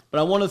here. But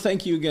I want to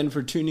thank you again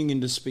for tuning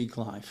in to Speak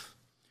Life.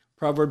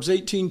 Proverbs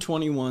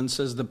 18:21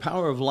 says, "The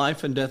power of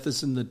life and death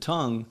is in the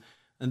tongue,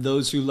 and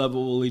those who love it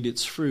will eat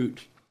its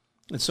fruit."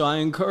 And so I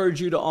encourage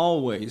you to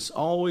always,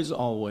 always,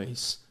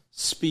 always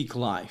speak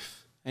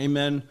life.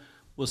 Amen.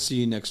 We'll see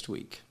you next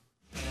week.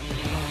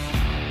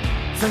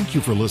 Thank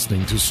you for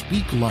listening to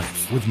Speak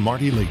Life with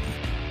Marty Layton.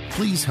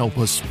 Please help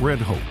us spread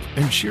hope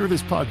and share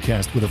this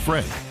podcast with a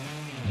friend.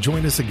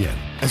 Join us again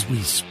as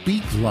we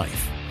speak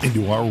life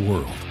into our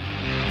world.